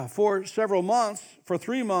for several months, for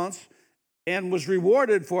 3 months, and was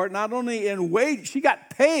rewarded for it, not only in wage, she got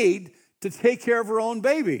paid to take care of her own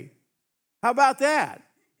baby. How about that?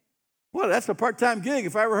 Well, that's a part-time gig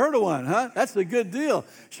if I ever heard of one, huh? That's a good deal.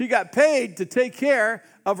 She got paid to take care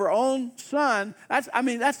of her own son.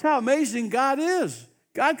 That's how amazing God is.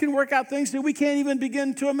 God can work out things that we can't even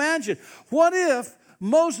begin to imagine. What if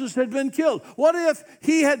Moses had been killed? What if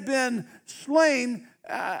he had been slain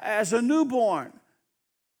as a newborn?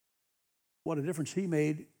 What a difference he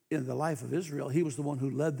made in the life of Israel. He was the one who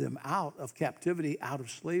led them out of captivity, out of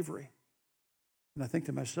slavery. And I think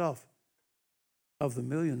to myself, of the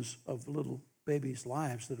millions of little babies'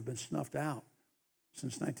 lives that have been snuffed out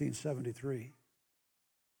since 1973.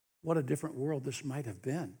 What a different world this might have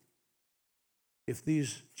been if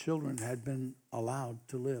these children had been allowed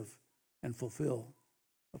to live and fulfill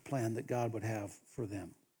a plan that God would have for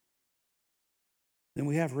them. Then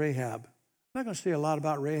we have Rahab. I'm not going to say a lot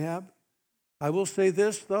about Rahab. I will say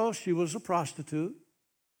this, though. She was a prostitute.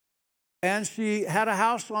 And she had a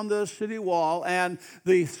house on the city wall, and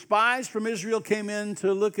the spies from Israel came in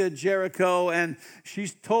to look at Jericho, and she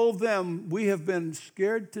told them, we have been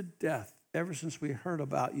scared to death ever since we heard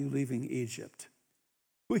about you leaving Egypt.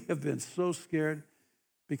 We have been so scared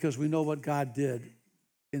because we know what God did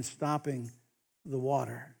in stopping the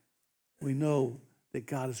water. We know that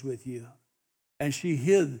God is with you. And she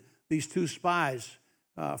hid these 2 spies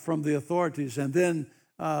from the authorities, and then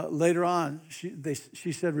later on,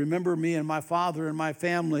 she said, remember me and my father and my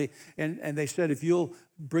family. And they said, if you'll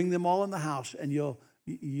bring them all in the house and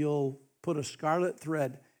you'll put a scarlet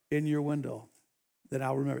thread in your window, then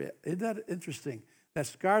I'll remember it. Isn't that interesting? That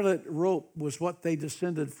scarlet rope was what they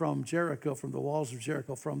descended from Jericho, from the walls of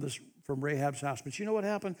Jericho, from Rahab's house. But you know what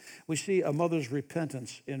happened? We see a mother's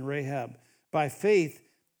repentance in Rahab. By faith,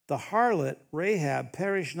 the harlot Rahab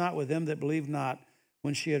perished not with them that believed not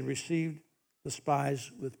when she had received the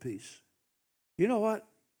spies with peace. You know what?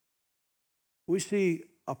 We see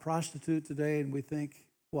a prostitute today and we think,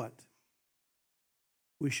 what?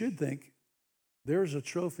 We should think there's a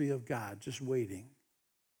trophy of God just waiting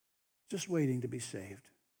to be saved,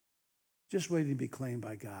 just waiting to be claimed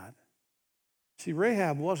by God. See,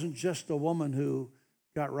 Rahab wasn't just a woman who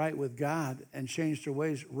got right with God and changed her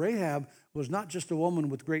ways. Rahab was not just a woman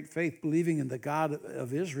with great faith believing in the God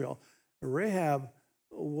of Israel. Rahab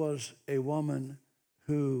was a woman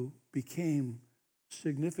who became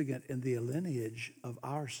significant in the lineage of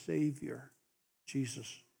our Savior,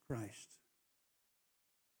 Jesus Christ.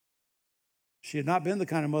 She had not been the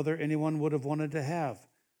kind of mother anyone would have wanted to have,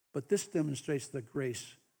 but this demonstrates the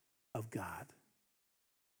grace of God.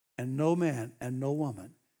 And no man and no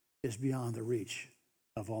woman is beyond the reach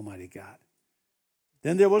of Almighty God.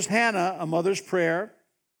 Then there was Hannah, a mother's prayer.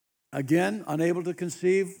 Again, unable to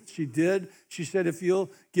conceive, she did. She said, if you'll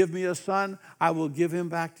give me a son, I will give him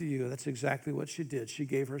back to you. That's exactly what she did. She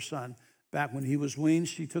gave her son back when he was weaned.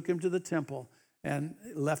 She took him to the temple and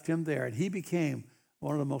left him there. And he became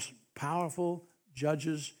one of the most powerful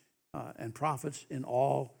judges and prophets in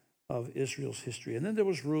all of Israel's history. And then there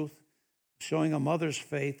was Ruth, showing a mother's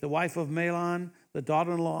faith, the wife of Mahlon, the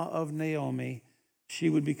daughter-in-law of Naomi. She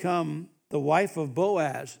would become the wife of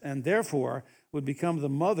Boaz, and therefore would become the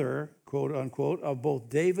mother, quote unquote, of both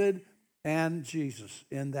David and Jesus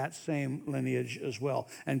in that same lineage as well.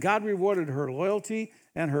 And God rewarded her loyalty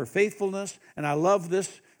and her faithfulness. And I love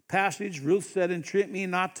this passage. Ruth said, entreat me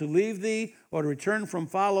not to leave thee or to return from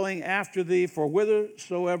following after thee, for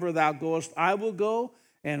whithersoever thou goest, I will go,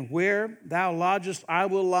 and where thou lodgest, I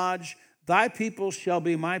will lodge. Thy people shall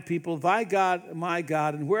be my people, thy God my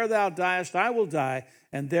God, and where thou diest, I will die,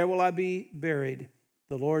 and there will I be buried.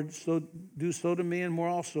 The Lord do so to me, and more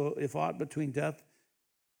also, if aught between death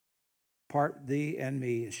part thee and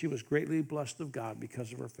me. She was greatly blessed of God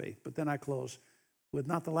because of her faith. But then I close with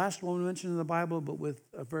not the last one mentioned in the Bible, but with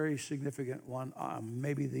a very significant one,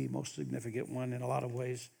 maybe the most significant one in a lot of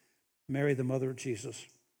ways, Mary, the mother of Jesus.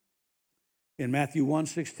 In Matthew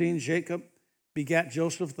 1:16, Jacob begat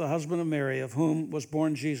Joseph, the husband of Mary, of whom was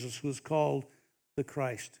born Jesus, who is called the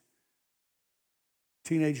Christ.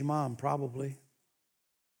 Teenage mom, probably.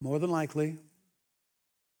 More than likely.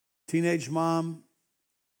 Teenage mom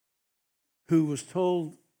who was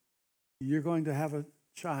told, you're going to have a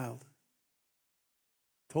child.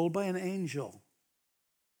 Told by an angel.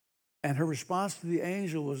 And her response to the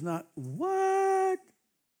angel was not, what?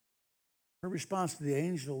 Her response to the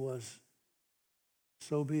angel was,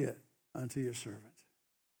 so be it unto your servant.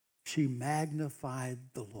 She magnified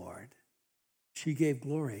the Lord. She gave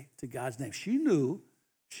glory to God's name. She knew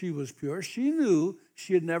she was pure. She knew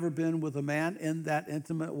she had never been with a man in that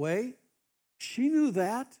intimate way. She knew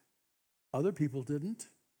that. Other people didn't.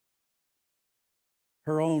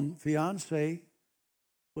 Her own fiancé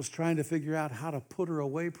was trying to figure out how to put her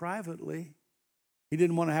away privately. He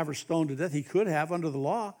didn't want to have her stoned to death. He could have under the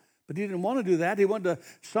law, but he didn't want to do that. He wanted to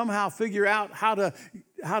somehow figure out how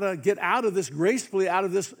to get out of this gracefully, out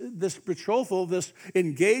of this betrothal, this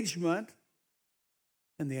engagement.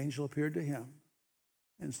 And the angel appeared to him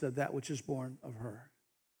and said, that which is born of her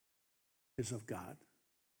is of God,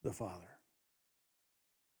 the Father.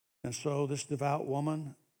 And so this devout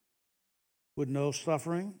woman would know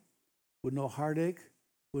suffering, would know heartache,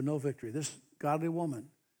 would know victory. This godly woman,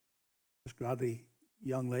 this godly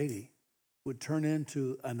young lady, would turn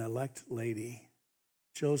into an elect lady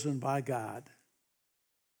chosen by God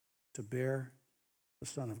to bear the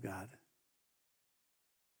Son of God,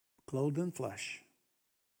 clothed in flesh.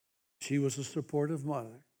 She was a supportive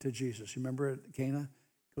mother to Jesus. You remember at Cana?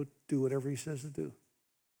 Go do whatever he says to do.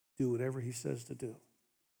 Do whatever he says to do.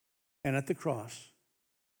 And at the cross,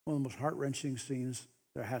 one of the most heart-wrenching scenes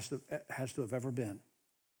there has to have ever been.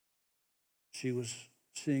 She was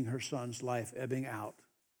seeing her son's life ebbing out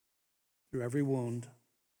through every wound.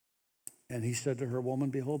 And he said to her, woman,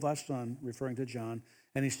 behold thy son, referring to John.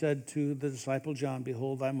 And he said to the disciple John,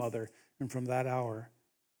 behold thy mother. And from that hour,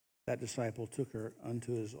 that disciple took her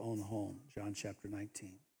unto his own home. John chapter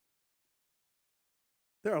 19.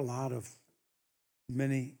 There are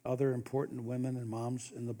many other important women and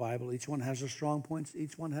moms in the Bible. Each one has their strong points.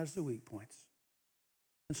 Each one has their weak points.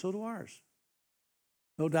 And so do ours.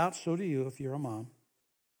 No doubt, so do you if you're a mom.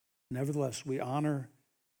 Nevertheless, we honor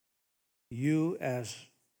you as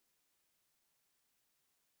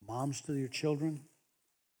moms to your children,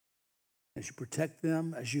 as you protect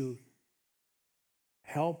them, as you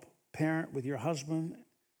help parent with your husband,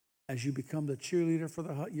 as you become the cheerleader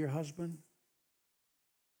for your husband.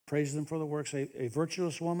 Praise them for the works. A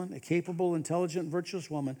virtuous woman, a capable, intelligent, virtuous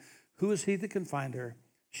woman, who is he that can find her?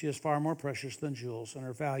 She is far more precious than jewels, and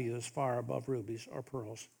her value is far above rubies or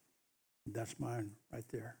pearls. That's mine right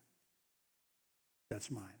there. That's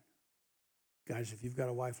mine. Guys, if you've got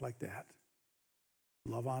a wife like that,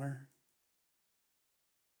 love on her.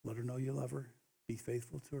 Let her know you love her. Be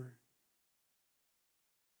faithful to her.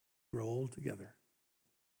 Grow old together.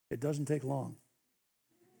 It doesn't take long.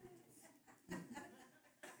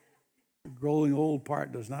 The growing old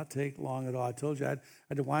part does not take long at all. I told you I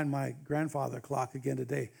had to wind my grandfather clock again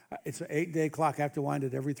today. It's an 8-day clock. I have to wind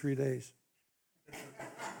it every 3 days.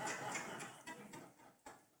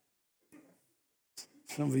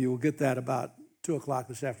 Some of you will get that about 2 o'clock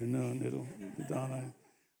this afternoon. It'll dawn on.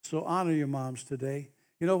 So honor your moms today.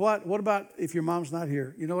 You know what? What about if your mom's not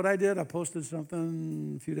here? You know what I did? I posted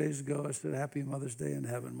something a few days ago. I said, Happy Mother's Day in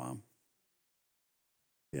heaven, Mom.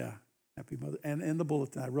 Yeah, Happy Mother. And in the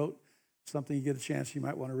bulletin, I wrote something, you get a chance, you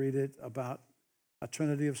might want to read it, about a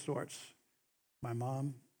trinity of sorts. My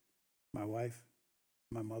mom, my wife,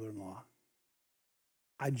 my mother-in-law.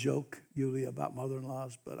 I joke, Yulia, about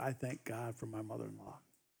mother-in-laws, but I thank God for my mother-in-law.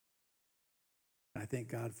 And I thank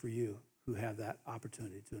God for you who have that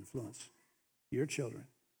opportunity to influence your children,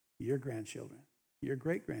 your grandchildren, your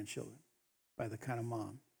great-grandchildren, by the kind of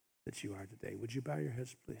mom that you are today. Would you bow your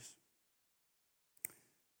heads, please?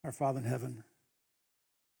 Our Father in heaven,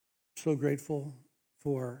 so grateful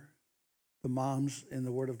for the moms in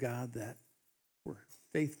the Word of God that were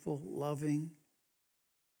faithful, loving,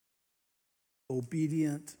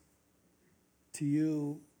 obedient to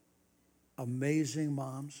you, amazing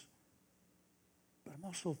moms. But I'm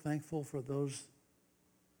also thankful for those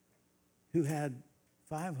who had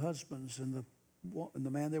 5 husbands and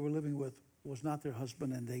the man they were living with was not their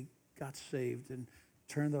husband, and they got saved and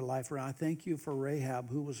turned their life around. I thank you for Rahab,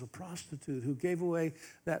 who was a prostitute, who gave away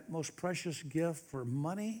that most precious gift for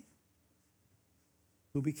money,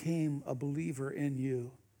 who became a believer in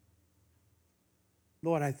you.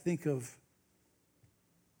 Lord, I think of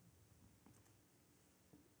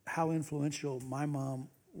how influential my mom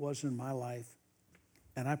was in my life,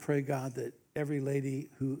 and I pray, God, that every lady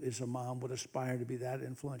who is a mom would aspire to be that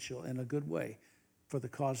influential in a good way for the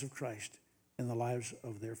cause of Christ in the lives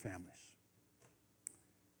of their families.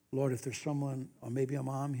 Lord, if there's someone, or maybe a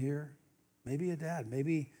mom here, maybe a dad,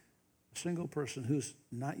 maybe a single person who's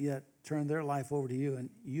not yet turned their life over to you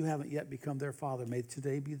and you haven't yet become their father, may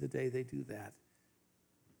today be the day they do that.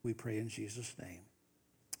 We pray in Jesus' name.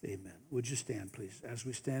 Amen. Would you stand, please? As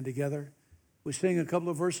we stand together, we sing a couple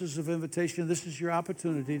of verses of invitation. This is your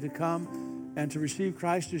opportunity to come and to receive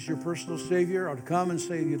Christ as your personal Savior, or to come and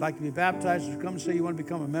say you'd like to be baptized, or to come and say you want to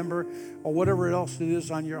become a member, or whatever else it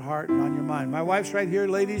is on your heart and on your mind. My wife's right here,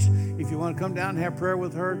 ladies. If you want to come down and have prayer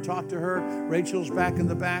with her, talk to her. Rachel's back in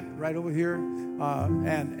the back, right over here.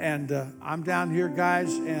 I'm down here,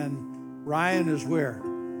 guys, and Ryan is where?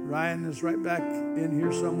 Ryan is right back in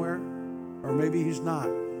here somewhere, or maybe he's not.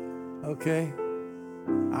 Okay.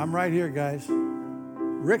 I'm right here, guys.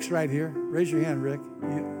 Rick's right here. Raise your hand, Rick.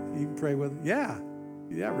 You can pray with him. Yeah,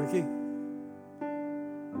 Ricky.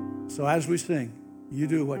 So as we sing, you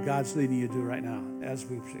do what God's leading you to do right now as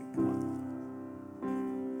we sing. Come on.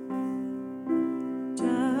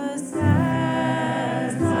 Just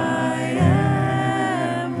as I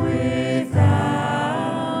am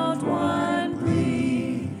without one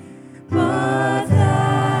plea, but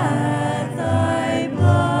that thy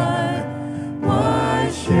blood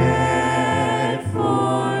was shed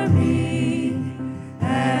for me,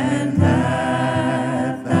 and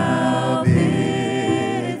that thou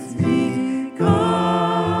bidst me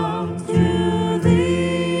come to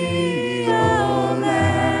thee, O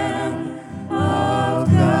Lamb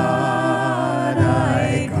of God,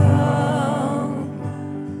 I come,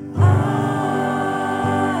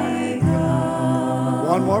 I come.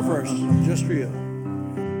 One more verse, just for you.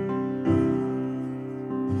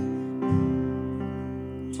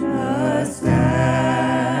 Just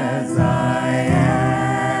as I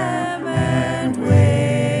am, and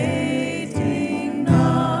waiting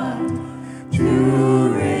not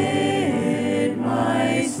to rid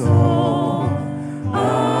my soul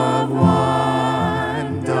of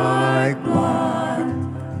one dark blot,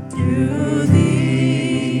 to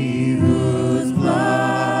thee whose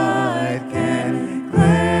blood can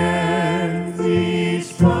cleanse each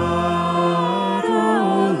spot,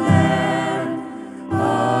 O Lamb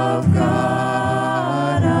of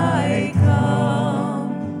God, I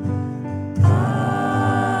come,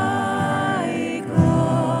 I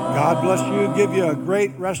come. God bless you. Give you a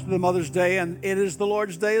great rest of the Mother's Day, and it is the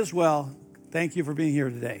Lord's Day as well. Thank you for being here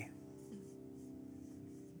today.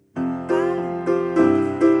 Fire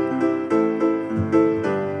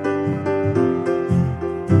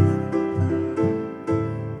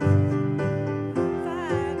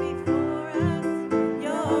before us,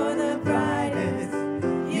 you're the brightest.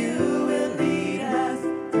 You will lead us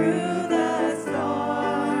through the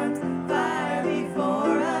storms. Fire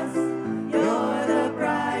before us, you're the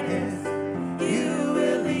brightest. You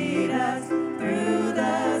will lead us through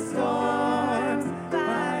the storms.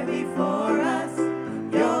 Fire before us,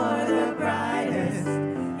 you're the brightest.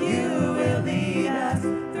 You will lead us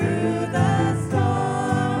through the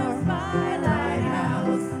storms. My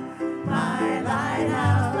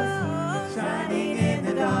lighthouse, shining in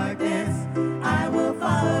the darkness, I will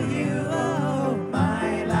follow you. Oh,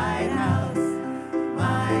 my lighthouse,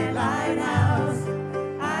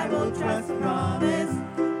 I will trust, promise,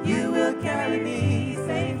 you will carry me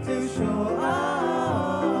safe to shore,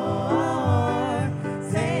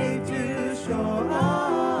 safe to shore,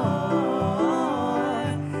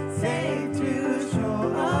 safe to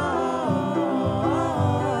shore,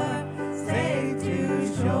 safe to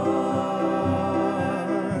shore.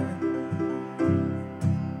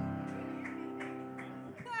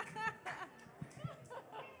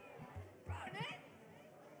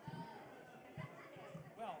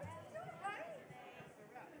 Well,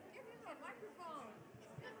 Give him a microphone.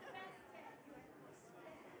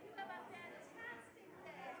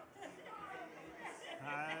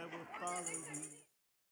 Hallelujah.